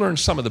 I've learned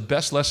some of the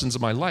best lessons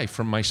of my life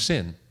from my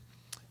sin.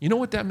 You know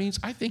what that means?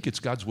 I think it's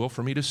God's will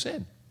for me to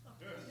sin.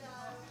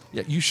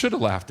 Yeah, you should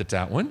have laughed at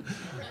that one.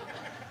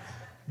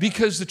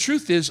 Because the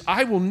truth is,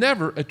 I will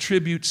never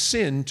attribute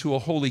sin to a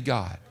holy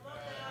God.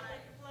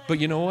 But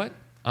you know what?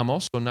 I'm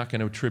also not going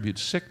to attribute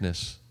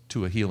sickness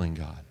to a healing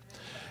God.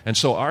 And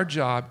so our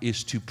job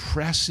is to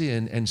press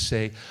in and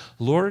say,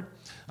 Lord,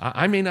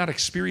 I may not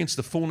experience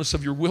the fullness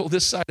of your will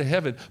this side of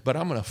heaven, but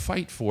I'm going to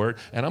fight for it,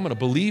 and I'm going to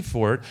believe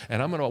for it,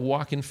 and I'm going to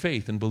walk in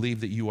faith and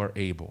believe that you are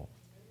able.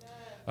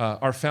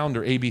 Our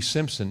founder, A.B.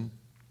 Simpson,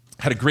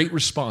 had a great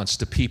response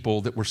to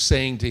people that were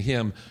saying to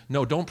him,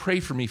 no, don't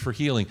pray for me for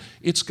healing.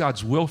 It's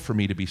God's will for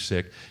me to be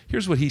sick.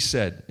 Here's what he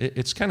said.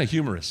 It's kind of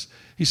humorous.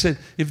 He said,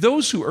 if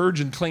those who urge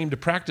and claim to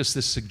practice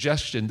this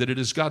suggestion that it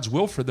is God's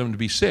will for them to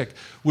be sick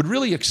would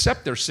really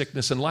accept their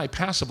sickness and lie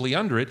passively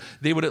under it,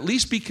 they would at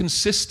least be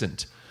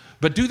consistent.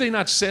 But do they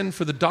not send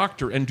for the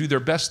doctor and do their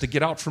best to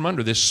get out from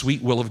under this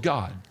sweet will of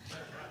God?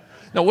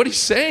 Now, what he's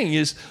saying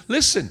is,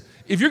 listen,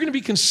 if you're going to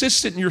be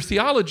consistent in your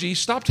theology,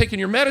 stop taking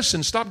your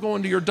medicine, stop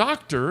going to your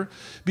doctor,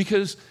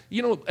 because,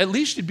 at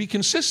least you'd be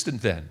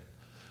consistent then.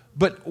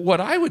 But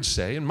what I would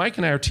say, and Mike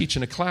and I are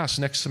teaching a class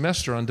next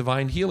semester on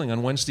divine healing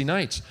on Wednesday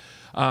nights,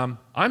 I'm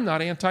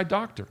not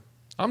anti-doctor.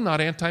 I'm not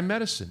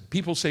anti-medicine.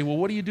 People say, well,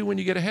 what do you do when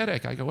you get a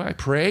headache? I go, well, I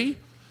pray,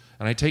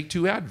 and I take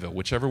 2 Advil.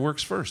 Whichever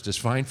works first is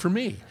fine for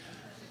me.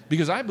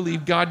 Because I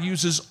believe God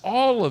uses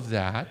all of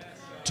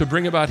that to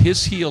bring about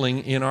His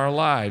healing in our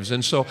lives.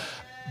 And so,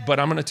 but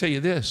I'm going to tell you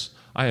this,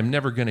 I am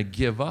never going to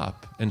give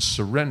up and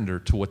surrender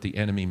to what the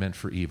enemy meant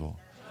for evil.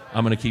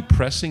 I'm going to keep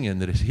pressing in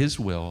that it's His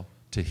will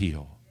to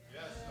heal.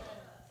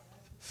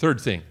 Third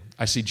thing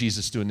I see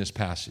Jesus do in this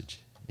passage,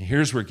 and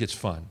here's where it gets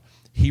fun.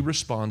 He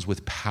responds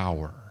with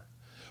power.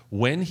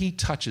 When He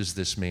touches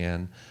this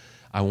man,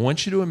 I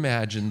want you to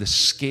imagine the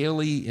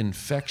scaly,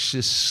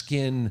 infectious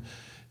skin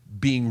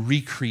being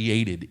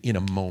recreated in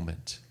a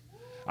moment.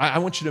 I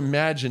want you to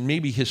imagine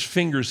maybe his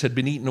fingers had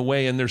been eaten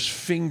away and there's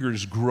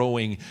fingers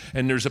growing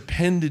and there's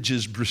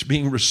appendages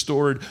being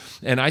restored.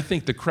 And I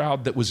think the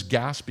crowd that was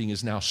gasping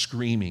is now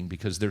screaming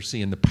because they're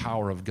seeing the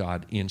power of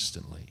God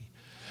instantly.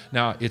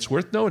 Now, it's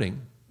worth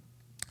noting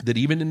that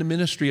even in the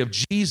ministry of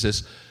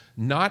Jesus,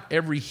 not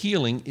every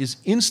healing is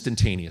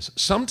instantaneous.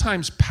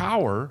 Sometimes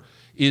power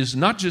is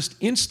not just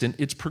instant,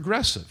 it's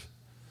progressive.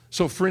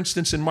 So, for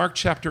instance, in Mark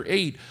chapter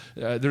 8,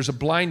 there's a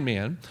blind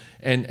man,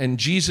 and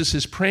Jesus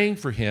is praying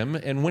for him,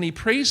 and when He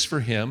prays for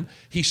him,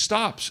 He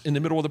stops in the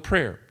middle of the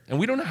prayer. And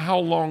we don't know how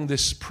long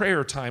this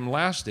prayer time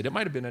lasted. It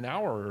might have been an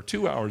hour or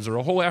 2 hours or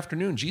a whole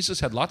afternoon. Jesus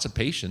had lots of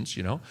patience,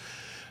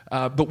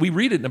 But we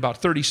read it in about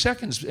 30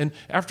 seconds. And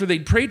after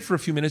they'd prayed for a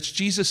few minutes,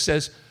 Jesus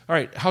says, all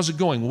right, how's it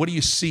going? What do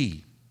you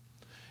see?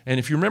 And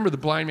if you remember, the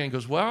blind man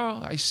goes,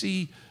 well, I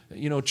see,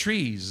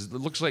 trees. It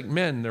looks like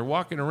men. They're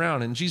walking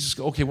around. And Jesus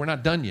goes, okay, we're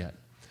not done yet.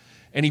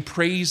 And he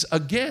prays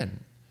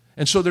again.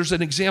 And so there's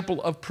an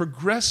example of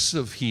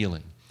progressive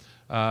healing.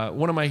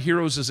 One of my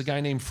heroes is a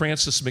guy named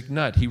Francis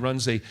McNutt. He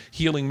runs a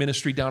healing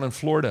ministry down in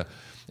Florida.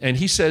 And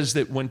he says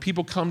that when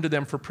people come to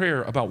them for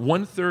prayer, about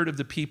 1/3 of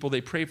the people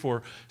they pray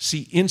for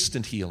see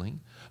instant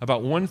healing.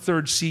 about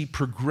 1/3 see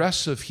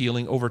progressive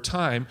healing over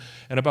time,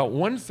 and about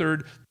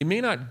 1/3, they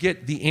may not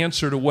get the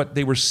answer to what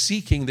they were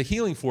seeking the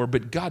healing for,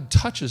 but God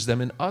touches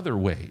them in other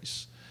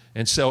ways.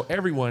 And so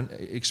everyone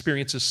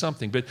experiences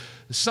something, but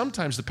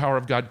sometimes the power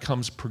of God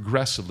comes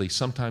progressively,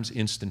 sometimes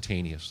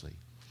instantaneously.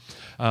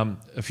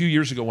 A few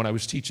years ago when I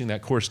was teaching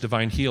that course,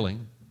 Divine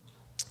Healing,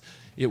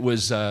 it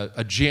was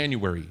a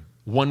January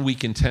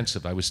 1-week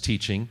intensive I was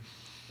teaching,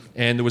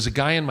 and there was a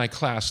guy in my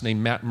class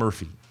named Matt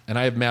Murphy, and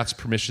I have Matt's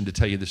permission to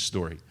tell you this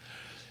story.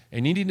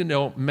 And you need to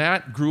know,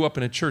 Matt grew up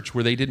in a church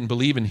where they didn't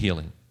believe in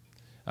healing.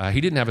 He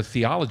didn't have a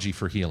theology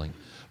for healing,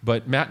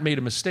 but Matt made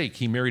a mistake.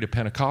 He married a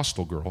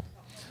Pentecostal girl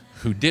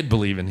who did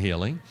believe in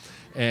healing,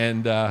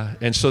 and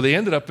so they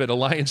ended up at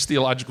Alliance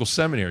Theological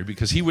Seminary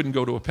because he wouldn't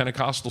go to a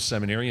Pentecostal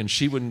seminary and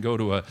she wouldn't go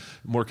to a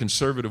more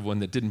conservative one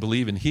that didn't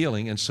believe in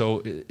healing, and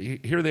so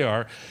here they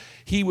are.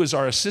 He was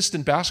our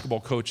assistant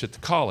basketball coach at the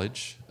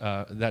college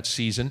that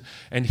season,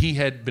 and he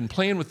had been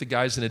playing with the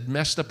guys and had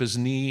messed up his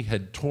knee,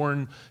 had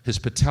torn his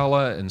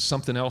patella, and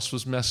something else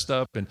was messed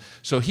up. And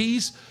so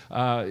he's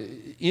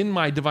in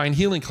my Divine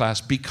Healing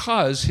class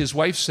because his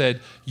wife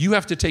said, "You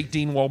have to take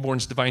Dean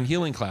Walborn's Divine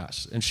Healing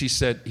class." And he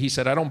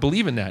said, "I don't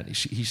believe in that."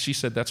 She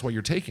said, "That's why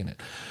you're taking it."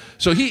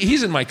 So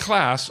he's in my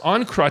class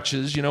on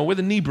crutches, with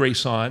a knee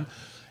brace on,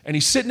 and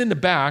he's sitting in the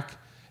back,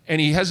 and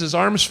he has his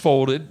arms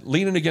folded,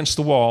 leaning against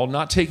the wall,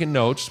 not taking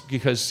notes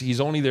because he's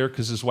only there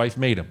because his wife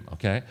made him,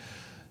 okay?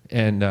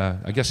 And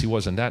I guess he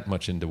wasn't that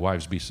much into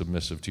wives be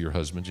submissive to your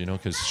husbands,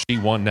 because she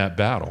won that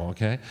battle,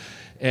 okay?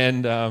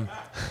 And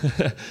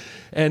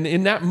and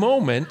in that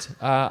moment,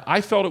 I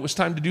felt it was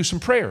time to do some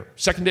prayer,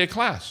 second day of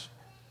class.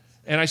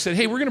 And I said,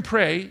 "Hey, we're going to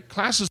pray.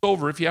 Class is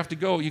over. If you have to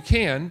go, you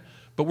can,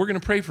 but we're going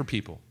to pray for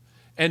people."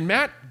 And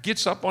Matt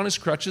gets up on his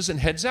crutches and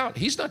heads out.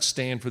 He's not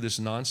staying for this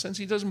nonsense.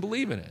 He doesn't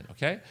believe in it,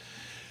 okay?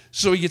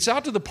 So he gets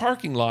out to the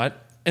parking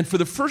lot, and for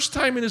the first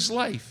time in his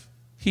life,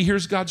 he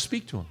hears God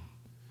speak to him.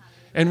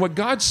 And what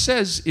God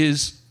says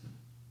is,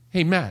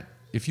 "Hey, Matt,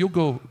 if you'll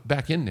go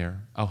back in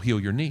there, I'll heal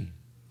your knee."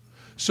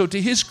 So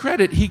to his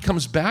credit, he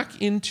comes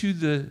back into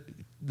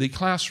the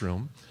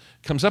classroom,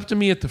 comes up to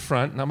me at the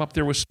front, and I'm up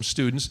there with some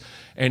students,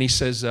 and he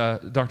says,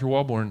 "Dr.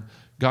 Walborn,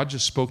 God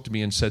just spoke to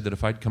me and said that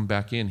if I'd come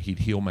back in, he'd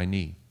heal my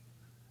knee."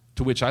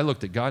 To which I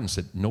looked at God and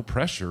said, "No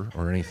pressure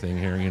or anything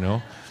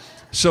here,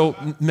 So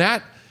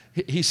Matt,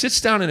 he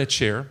sits down in a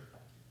chair,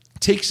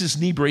 takes his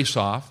knee brace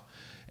off,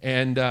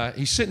 and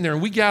he's sitting there,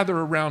 and we gather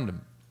around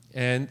him.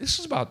 And this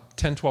is about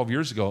 10, 12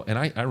 years ago, and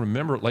I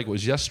remember it like it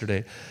was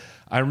yesterday.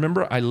 I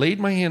remember I laid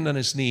my hand on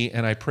his knee,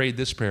 and I prayed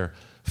this prayer: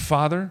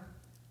 "Father,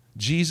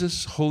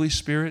 Jesus, Holy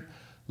Spirit,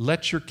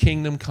 let your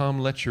kingdom come,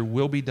 let your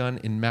will be done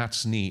in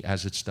Matt's knee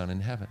as it's done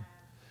in heaven."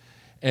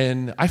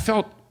 And I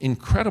felt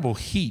incredible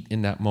heat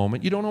in that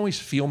moment. You don't always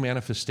feel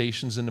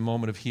manifestations in the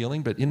moment of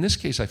healing, but in this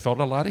case, I felt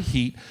a lot of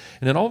heat.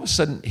 And then all of a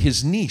sudden,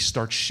 his knee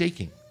starts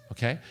shaking,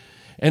 okay?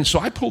 And so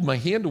I pulled my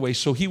hand away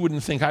so he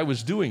wouldn't think I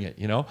was doing it,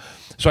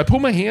 So I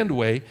pulled my hand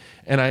away,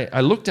 and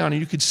I looked down,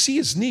 and you could see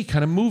his knee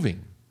kind of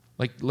moving,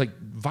 like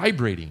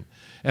vibrating.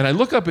 And I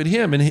look up at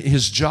him, and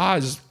his jaw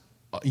is,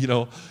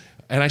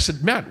 and I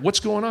said, "Matt,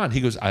 what's going on?"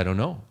 He goes, "I don't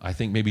know. I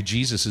think maybe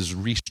Jesus is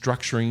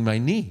restructuring my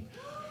knee."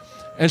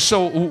 And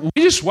so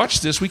we just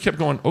watched this. We kept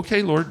going,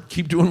 "Okay, Lord,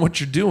 keep doing what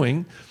you're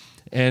doing."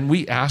 And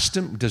we asked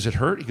him, "Does it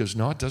hurt?" He goes,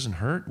 "No, it doesn't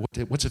hurt."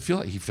 What's it feel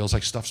like? He feels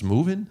like stuff's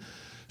moving.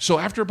 So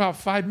after about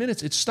 5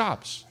 minutes, it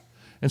stops.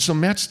 And so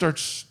Matt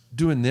starts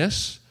doing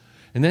this.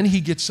 And then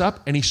he gets up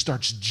and he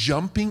starts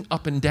jumping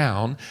up and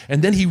down.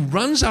 And then he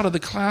runs out of the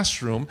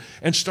classroom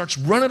and starts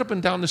running up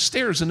and down the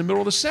stairs in the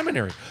middle of the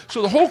seminary.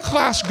 So the whole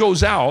class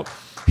goes out.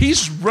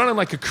 He's running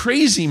like a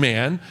crazy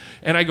man.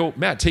 And I go,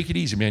 "Matt, take it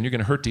easy, man. You're going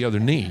to hurt the other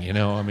knee.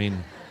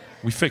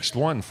 We fixed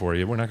one for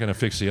you. We're not going to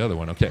fix the other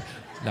one." Okay.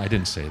 No, I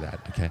didn't say that.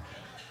 Okay.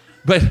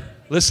 But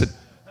listen,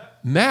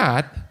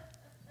 Matt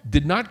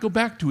did not go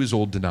back to his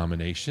old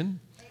denomination.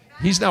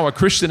 He's now a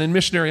Christian and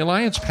Missionary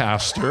Alliance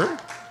pastor.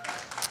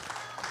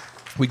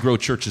 We grow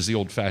churches the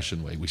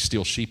old-fashioned way. We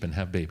steal sheep and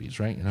have babies,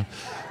 right?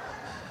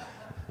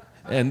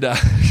 And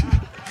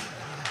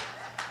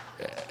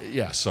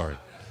yeah, sorry.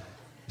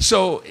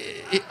 So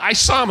I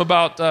saw him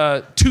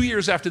about 2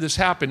 years after this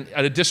happened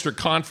at a district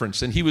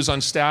conference, and he was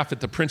on staff at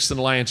the Princeton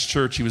Alliance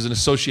Church. He was an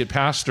associate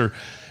pastor,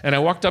 and I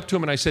walked up to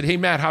him and I said, "Hey,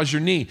 Matt, how's your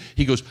knee?"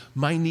 He goes,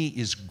 "My knee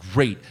is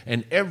great,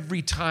 and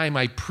every time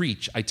I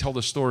preach, I tell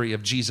the story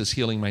of Jesus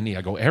healing my knee."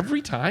 I go,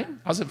 "Every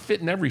time? How's it fit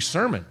in every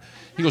sermon?"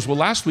 He goes, "Well,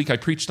 last week I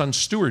preached on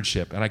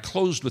stewardship, and I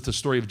closed with the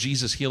story of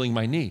Jesus healing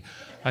my knee."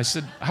 I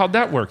said, "How'd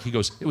that work?" He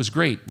goes, "It was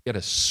great. We had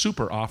a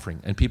super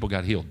offering, and people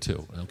got healed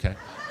too," okay?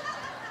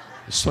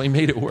 So he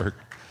made it work.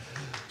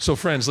 So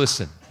friends,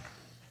 listen.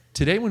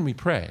 Today when we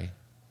pray,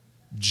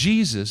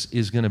 Jesus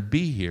is going to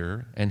be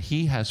here, and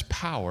he has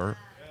power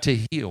to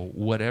heal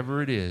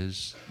whatever it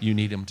is you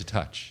need him to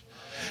touch.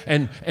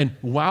 And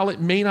while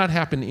it may not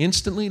happen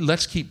instantly,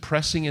 let's keep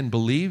pressing and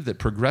believe that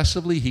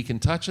progressively he can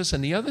touch us.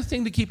 And the other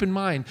thing to keep in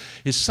mind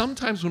is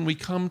sometimes when we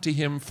come to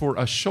him for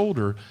a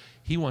shoulder,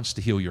 he wants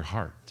to heal your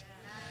heart.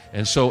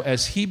 And so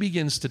as he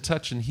begins to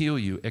touch and heal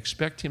you,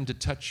 expect him to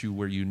touch you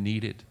where you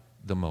need it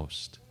the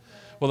most.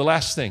 Well, the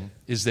last thing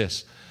is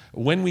this.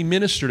 When we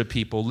minister to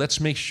people, let's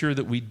make sure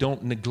that we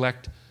don't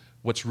neglect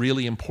what's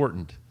really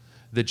important.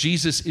 That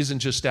Jesus isn't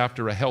just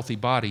after a healthy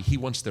body. He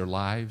wants their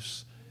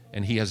lives,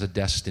 and he has a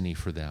destiny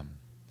for them.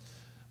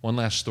 One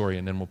last story,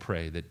 and then we'll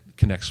pray, that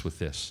connects with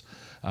this.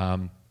 I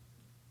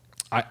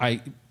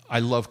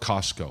love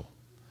Costco.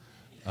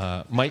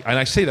 Mike, and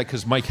I say that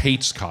because Mike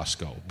hates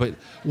Costco. But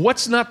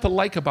what's not to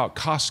like about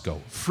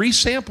Costco? Free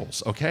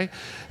samples, okay?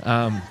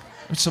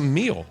 It's a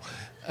meal.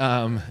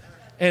 And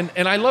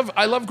I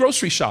love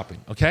grocery shopping,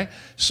 okay?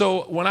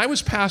 So when I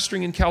was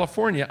pastoring in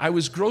California, I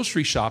was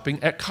grocery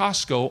shopping at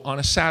Costco on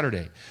a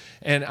Saturday.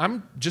 And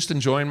I'm just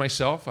enjoying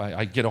myself.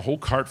 I get a whole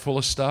cart full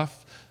of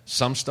stuff.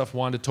 Some stuff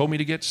Wanda told me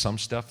to get. Some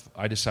stuff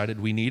I decided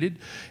we needed.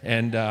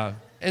 And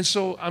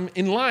so I'm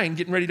in line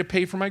getting ready to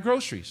pay for my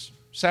groceries.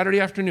 Saturday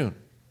afternoon.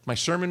 My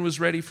sermon was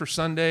ready for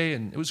Sunday,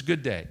 and it was a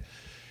good day.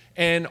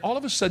 And all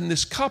of a sudden,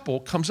 this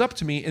couple comes up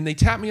to me, and they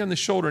tap me on the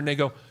shoulder, and they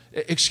go,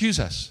 "Excuse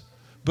us,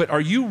 but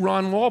are you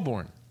Ron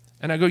Walborn?"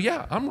 And I go,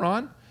 "Yeah, I'm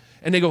Ron."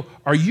 And they go,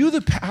 "Are you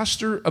the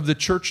pastor of the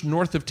church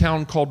north of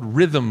town called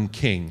Rhythm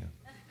King?"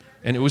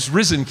 And it was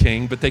Risen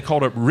King, but they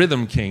called it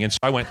Rhythm King. And so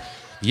I went,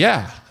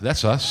 "Yeah,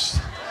 that's us."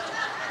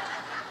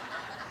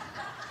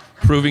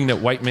 Proving that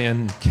white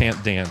man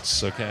can't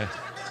dance, okay?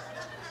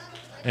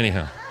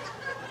 Anyhow.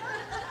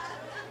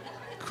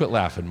 Quit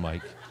laughing,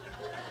 Mike.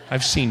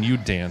 I've seen you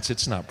dance.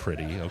 It's not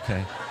pretty,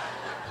 okay?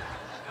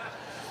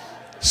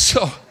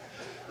 So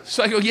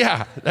I go,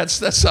 "Yeah,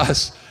 that's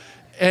us."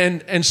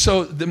 And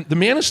so the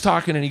man is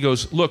talking, and he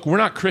goes, "Look, we're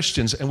not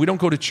Christians, and we don't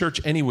go to church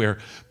anywhere,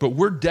 but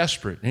we're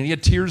desperate." And he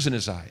had tears in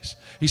his eyes.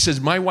 He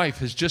says, "My wife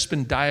has just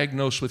been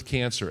diagnosed with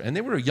cancer." And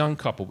they were a young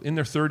couple in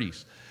their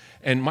 30s.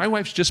 "And my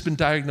wife's just been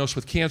diagnosed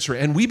with cancer,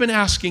 and we've been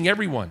asking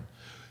everyone,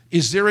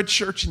 is there a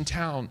church in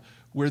town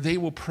where they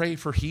will pray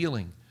for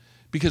healing?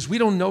 Because we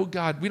don't know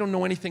God, we don't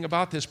know anything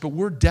about this, but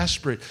we're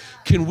desperate.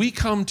 Can we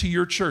come to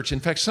your church?" In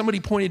fact, somebody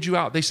pointed you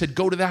out. They said,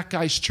 "Go to that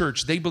guy's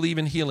church. They believe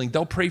in healing.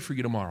 They'll pray for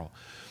you tomorrow."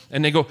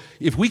 And they go,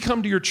 "If we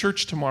come to your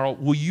church tomorrow,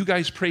 will you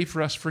guys pray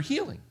for us for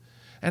healing?"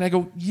 And I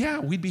go, "Yeah,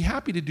 we'd be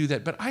happy to do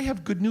that, but I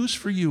have good news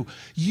for you.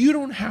 You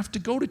don't have to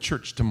go to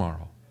church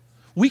tomorrow.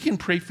 We can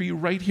pray for you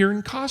right here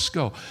in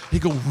Costco." They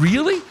go,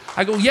 "Really?"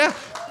 I go, "Yeah,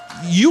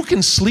 you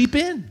can sleep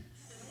in."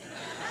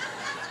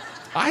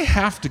 I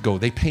have to go.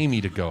 They pay me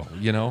to go,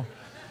 you know.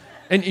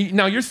 And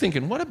now you're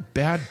thinking, what a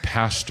bad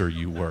pastor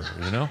you were,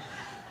 you know.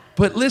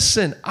 But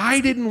listen, I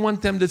didn't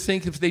want them to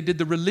think if they did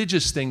the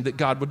religious thing that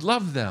God would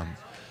love them.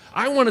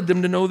 I wanted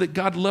them to know that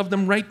God loved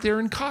them right there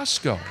in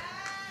Costco.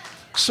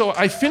 So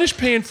I finished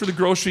paying for the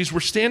groceries. We're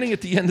standing at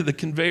the end of the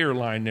conveyor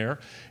line there.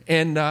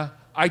 And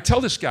I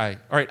tell this guy,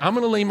 "All right, I'm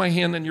going to lay my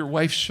hand on your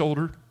wife's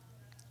shoulder.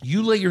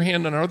 You lay your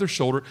hand on our other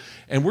shoulder,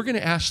 and we're going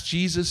to ask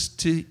Jesus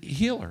to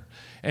heal her."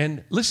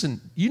 And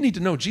listen, you need to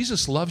know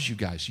Jesus loves you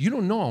guys. You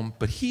don't know him,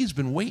 but he's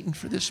been waiting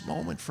for this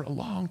moment for a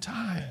long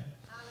time.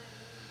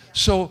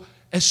 So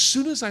as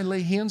soon as I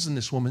lay hands on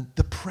this woman,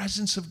 the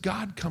presence of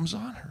God comes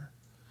on her.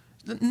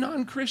 The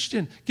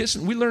non-Christian.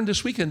 Listen, we learned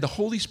this weekend the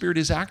Holy Spirit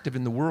is active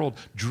in the world,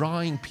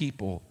 drawing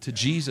people to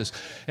Jesus.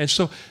 And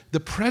so the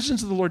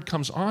presence of the Lord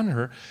comes on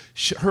her.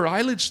 Her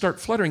eyelids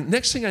start fluttering.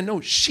 Next thing I know,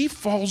 she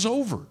falls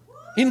over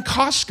in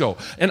Costco.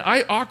 And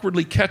I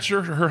awkwardly catch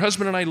her. Her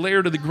husband and I lay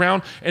her to the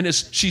ground. And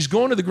as she's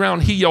going to the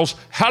ground, he yells,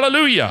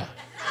 "Hallelujah."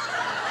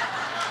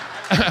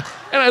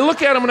 And I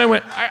look at him and I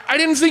went, I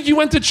didn't think you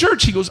went to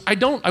church. He goes, "I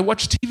don't. I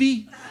watch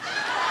TV."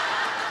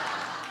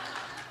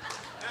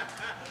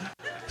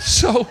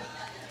 So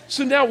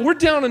now we're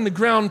down on the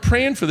ground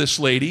praying for this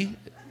lady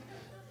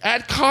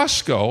at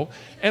Costco.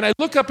 And I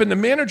look up, and the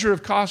manager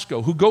of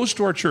Costco, who goes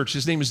to our church,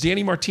 his name is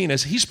Danny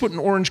Martinez, he's putting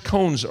orange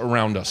cones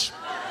around us.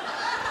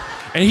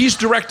 And he's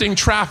directing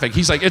traffic.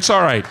 He's like, "It's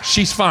all right.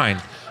 She's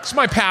fine. It's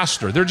my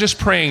pastor. They're just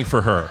praying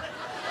for her.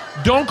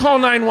 Don't call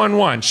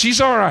 911. She's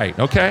all right,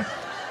 okay?"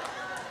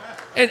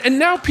 And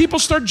now people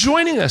start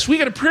joining us. We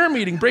got a prayer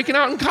meeting breaking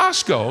out in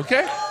Costco,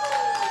 okay?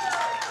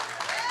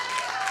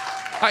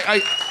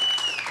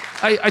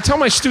 I tell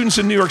my students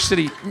in New York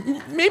City,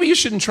 maybe you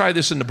shouldn't try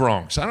this in the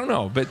Bronx. I don't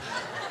know, but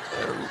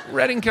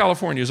Redding,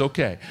 California is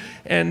okay.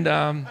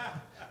 And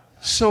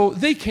so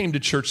they came to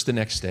church the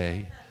next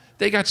day.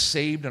 They got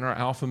saved in our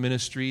Alpha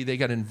ministry. They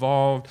got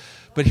involved.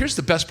 But here's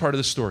the best part of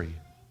the story.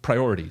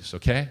 Priorities,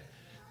 okay?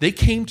 They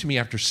came to me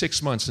after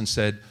 6 months and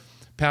said,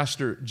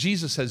 "Pastor,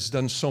 Jesus has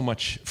done so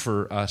much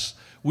for us.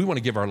 We want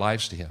to give our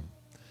lives to him."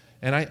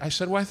 And I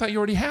said, "Well, I thought you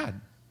already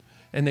had."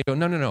 And they go,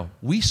 No.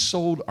 We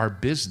sold our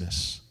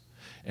business,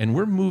 and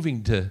we're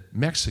moving to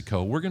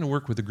Mexico. We're going to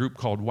work with a group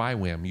called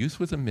YWAM, Youth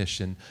with a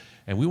Mission,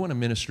 and we want to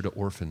minister to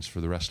orphans for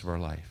the rest of our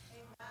life."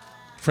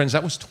 Friends,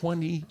 that was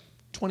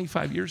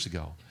 25 years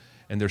ago.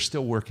 And they're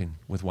still working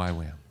with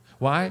YWAM.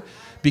 Why?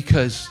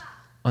 Because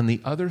on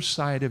the other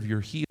side of your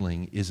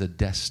healing is a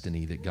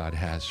destiny that God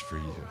has for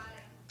you.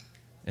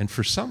 And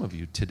for some of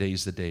you,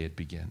 today's the day it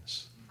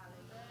begins.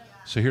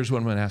 So here's what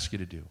I'm going to ask you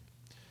to do.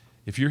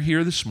 If you're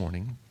here this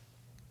morning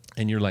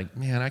and you're like,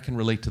 man, I can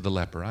relate to the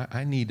leper.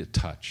 I need a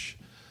touch.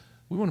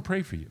 We want to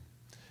pray for you.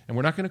 And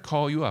we're not going to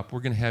call you up.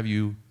 We're going to have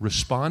you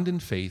respond in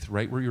faith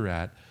right where you're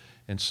at.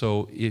 And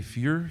so if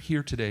you're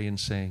here today and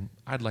saying,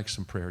 I'd like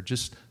some prayer,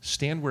 just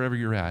stand wherever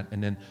you're at,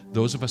 and then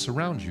those of us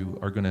around you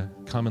are going to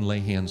come and lay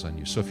hands on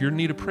you. So if you're in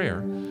need of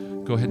prayer,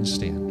 go ahead and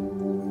stand.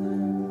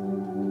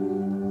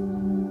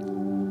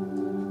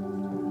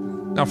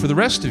 Now for the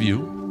rest of you,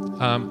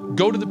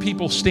 go to the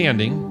people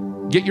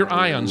standing, get your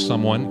eye on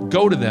someone,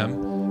 go to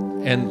them,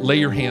 and lay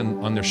your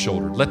hand on their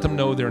shoulder. Let them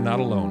know they're not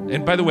alone.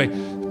 And by the way,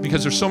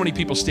 because there's so many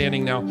people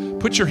standing now,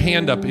 put your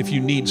hand up if you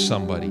need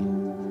somebody,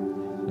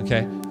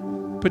 okay?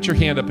 Put your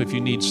hand up if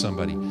you need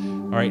somebody.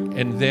 All right,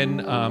 and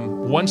then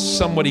once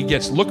somebody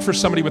look for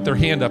somebody with their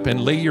hand up and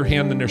lay your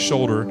hand on their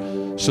shoulder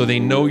so they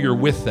know you're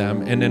with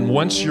them. And then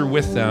once you're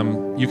with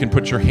them, you can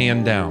put your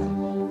hand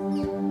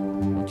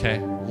down, okay?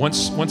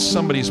 Once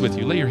somebody's with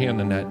you, lay your hand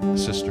on that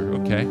sister,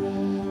 okay?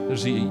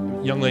 There's a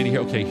young lady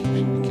here, okay?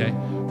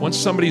 Once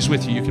somebody's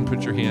with you, you can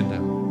put your hand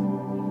down.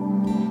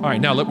 All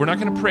right, now we're not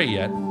going to pray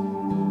yet.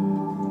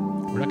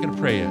 We're not going to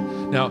pray yet.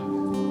 Now,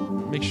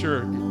 make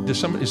sure, is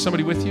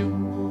somebody with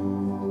you?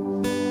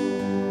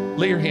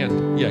 Lay your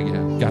hand. Yeah,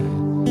 got it.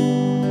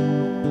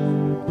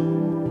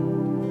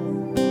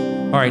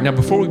 All right, now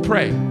before we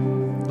pray,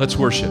 let's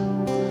worship.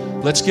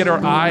 Let's get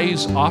our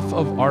eyes off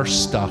of our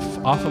stuff,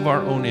 off of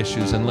our own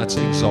issues, and let's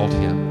exalt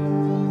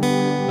Him.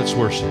 Let's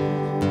worship.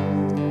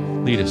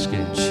 Lead us,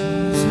 Gabe.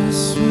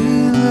 Jesus,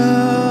 we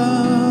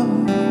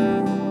love you.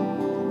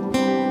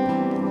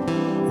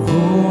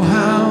 Oh,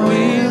 how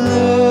we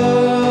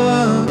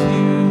love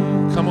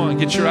you. Come on,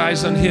 get your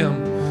eyes on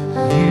Him.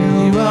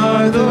 You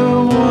are the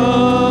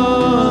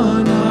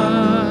one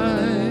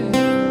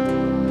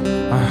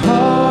our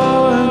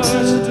hearts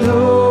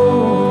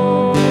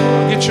adore.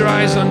 Get your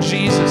eyes on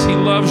Jesus. He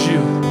loves you.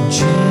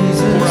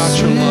 Jesus, pour out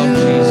your love,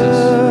 Jesus.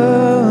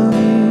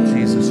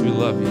 Jesus, we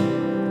love you.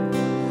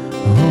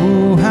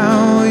 Oh,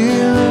 how we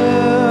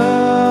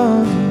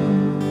love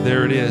you.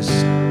 There it is.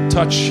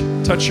 Touch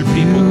your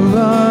people. You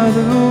are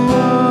the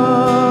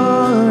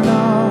one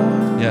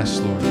yes,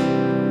 Lord.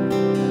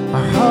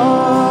 our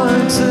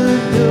hearts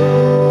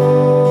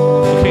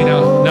adore. Okay,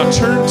 now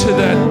turn to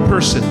that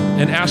person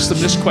and ask them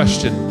this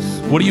question.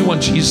 What do you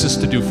want Jesus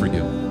to do for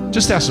you?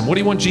 Just ask them, what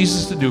do you want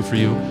Jesus to do for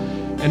you?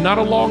 And not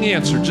a long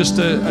answer, just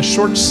a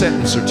short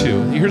sentence or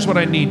two. Here's what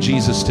I need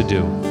Jesus to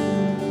do.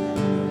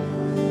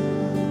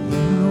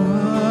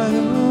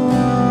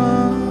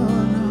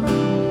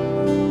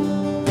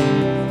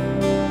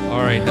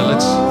 All right, now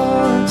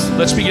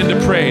let's begin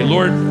to pray.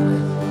 Lord,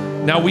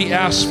 now we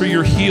ask for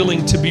your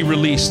healing to be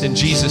released in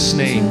Jesus'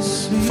 name.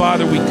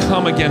 Father, we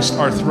come against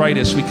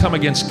arthritis. We come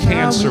against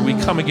cancer. We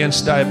come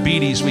against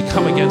diabetes. We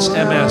come against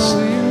MS.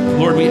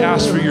 Lord, we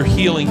ask for your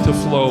healing to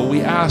flow.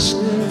 We ask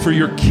for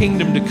your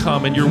kingdom to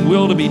come and your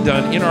will to be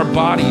done in our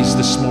bodies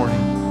this morning.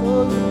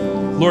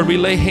 Lord, we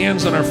lay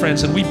hands on our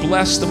friends and we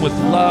bless them with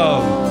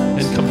love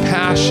and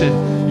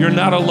compassion. You're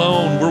not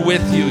alone. We're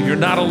with you. You're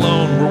not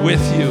alone. We're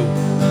with you.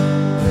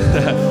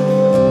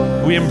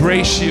 We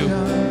embrace you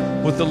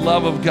with the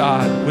love of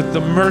God, with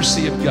the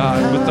mercy of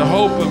God, with the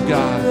hope of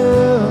God.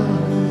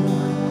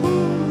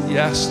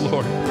 Yes,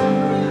 Lord.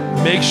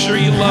 Make sure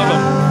you love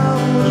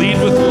them.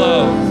 Lead with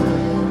love.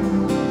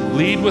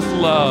 Lead with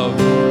love.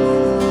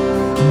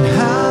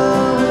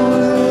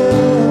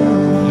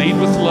 Lead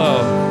with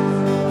love.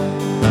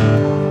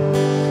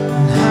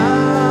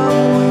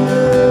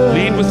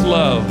 Lead with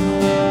love.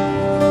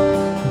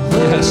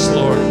 Yes,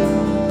 Lord.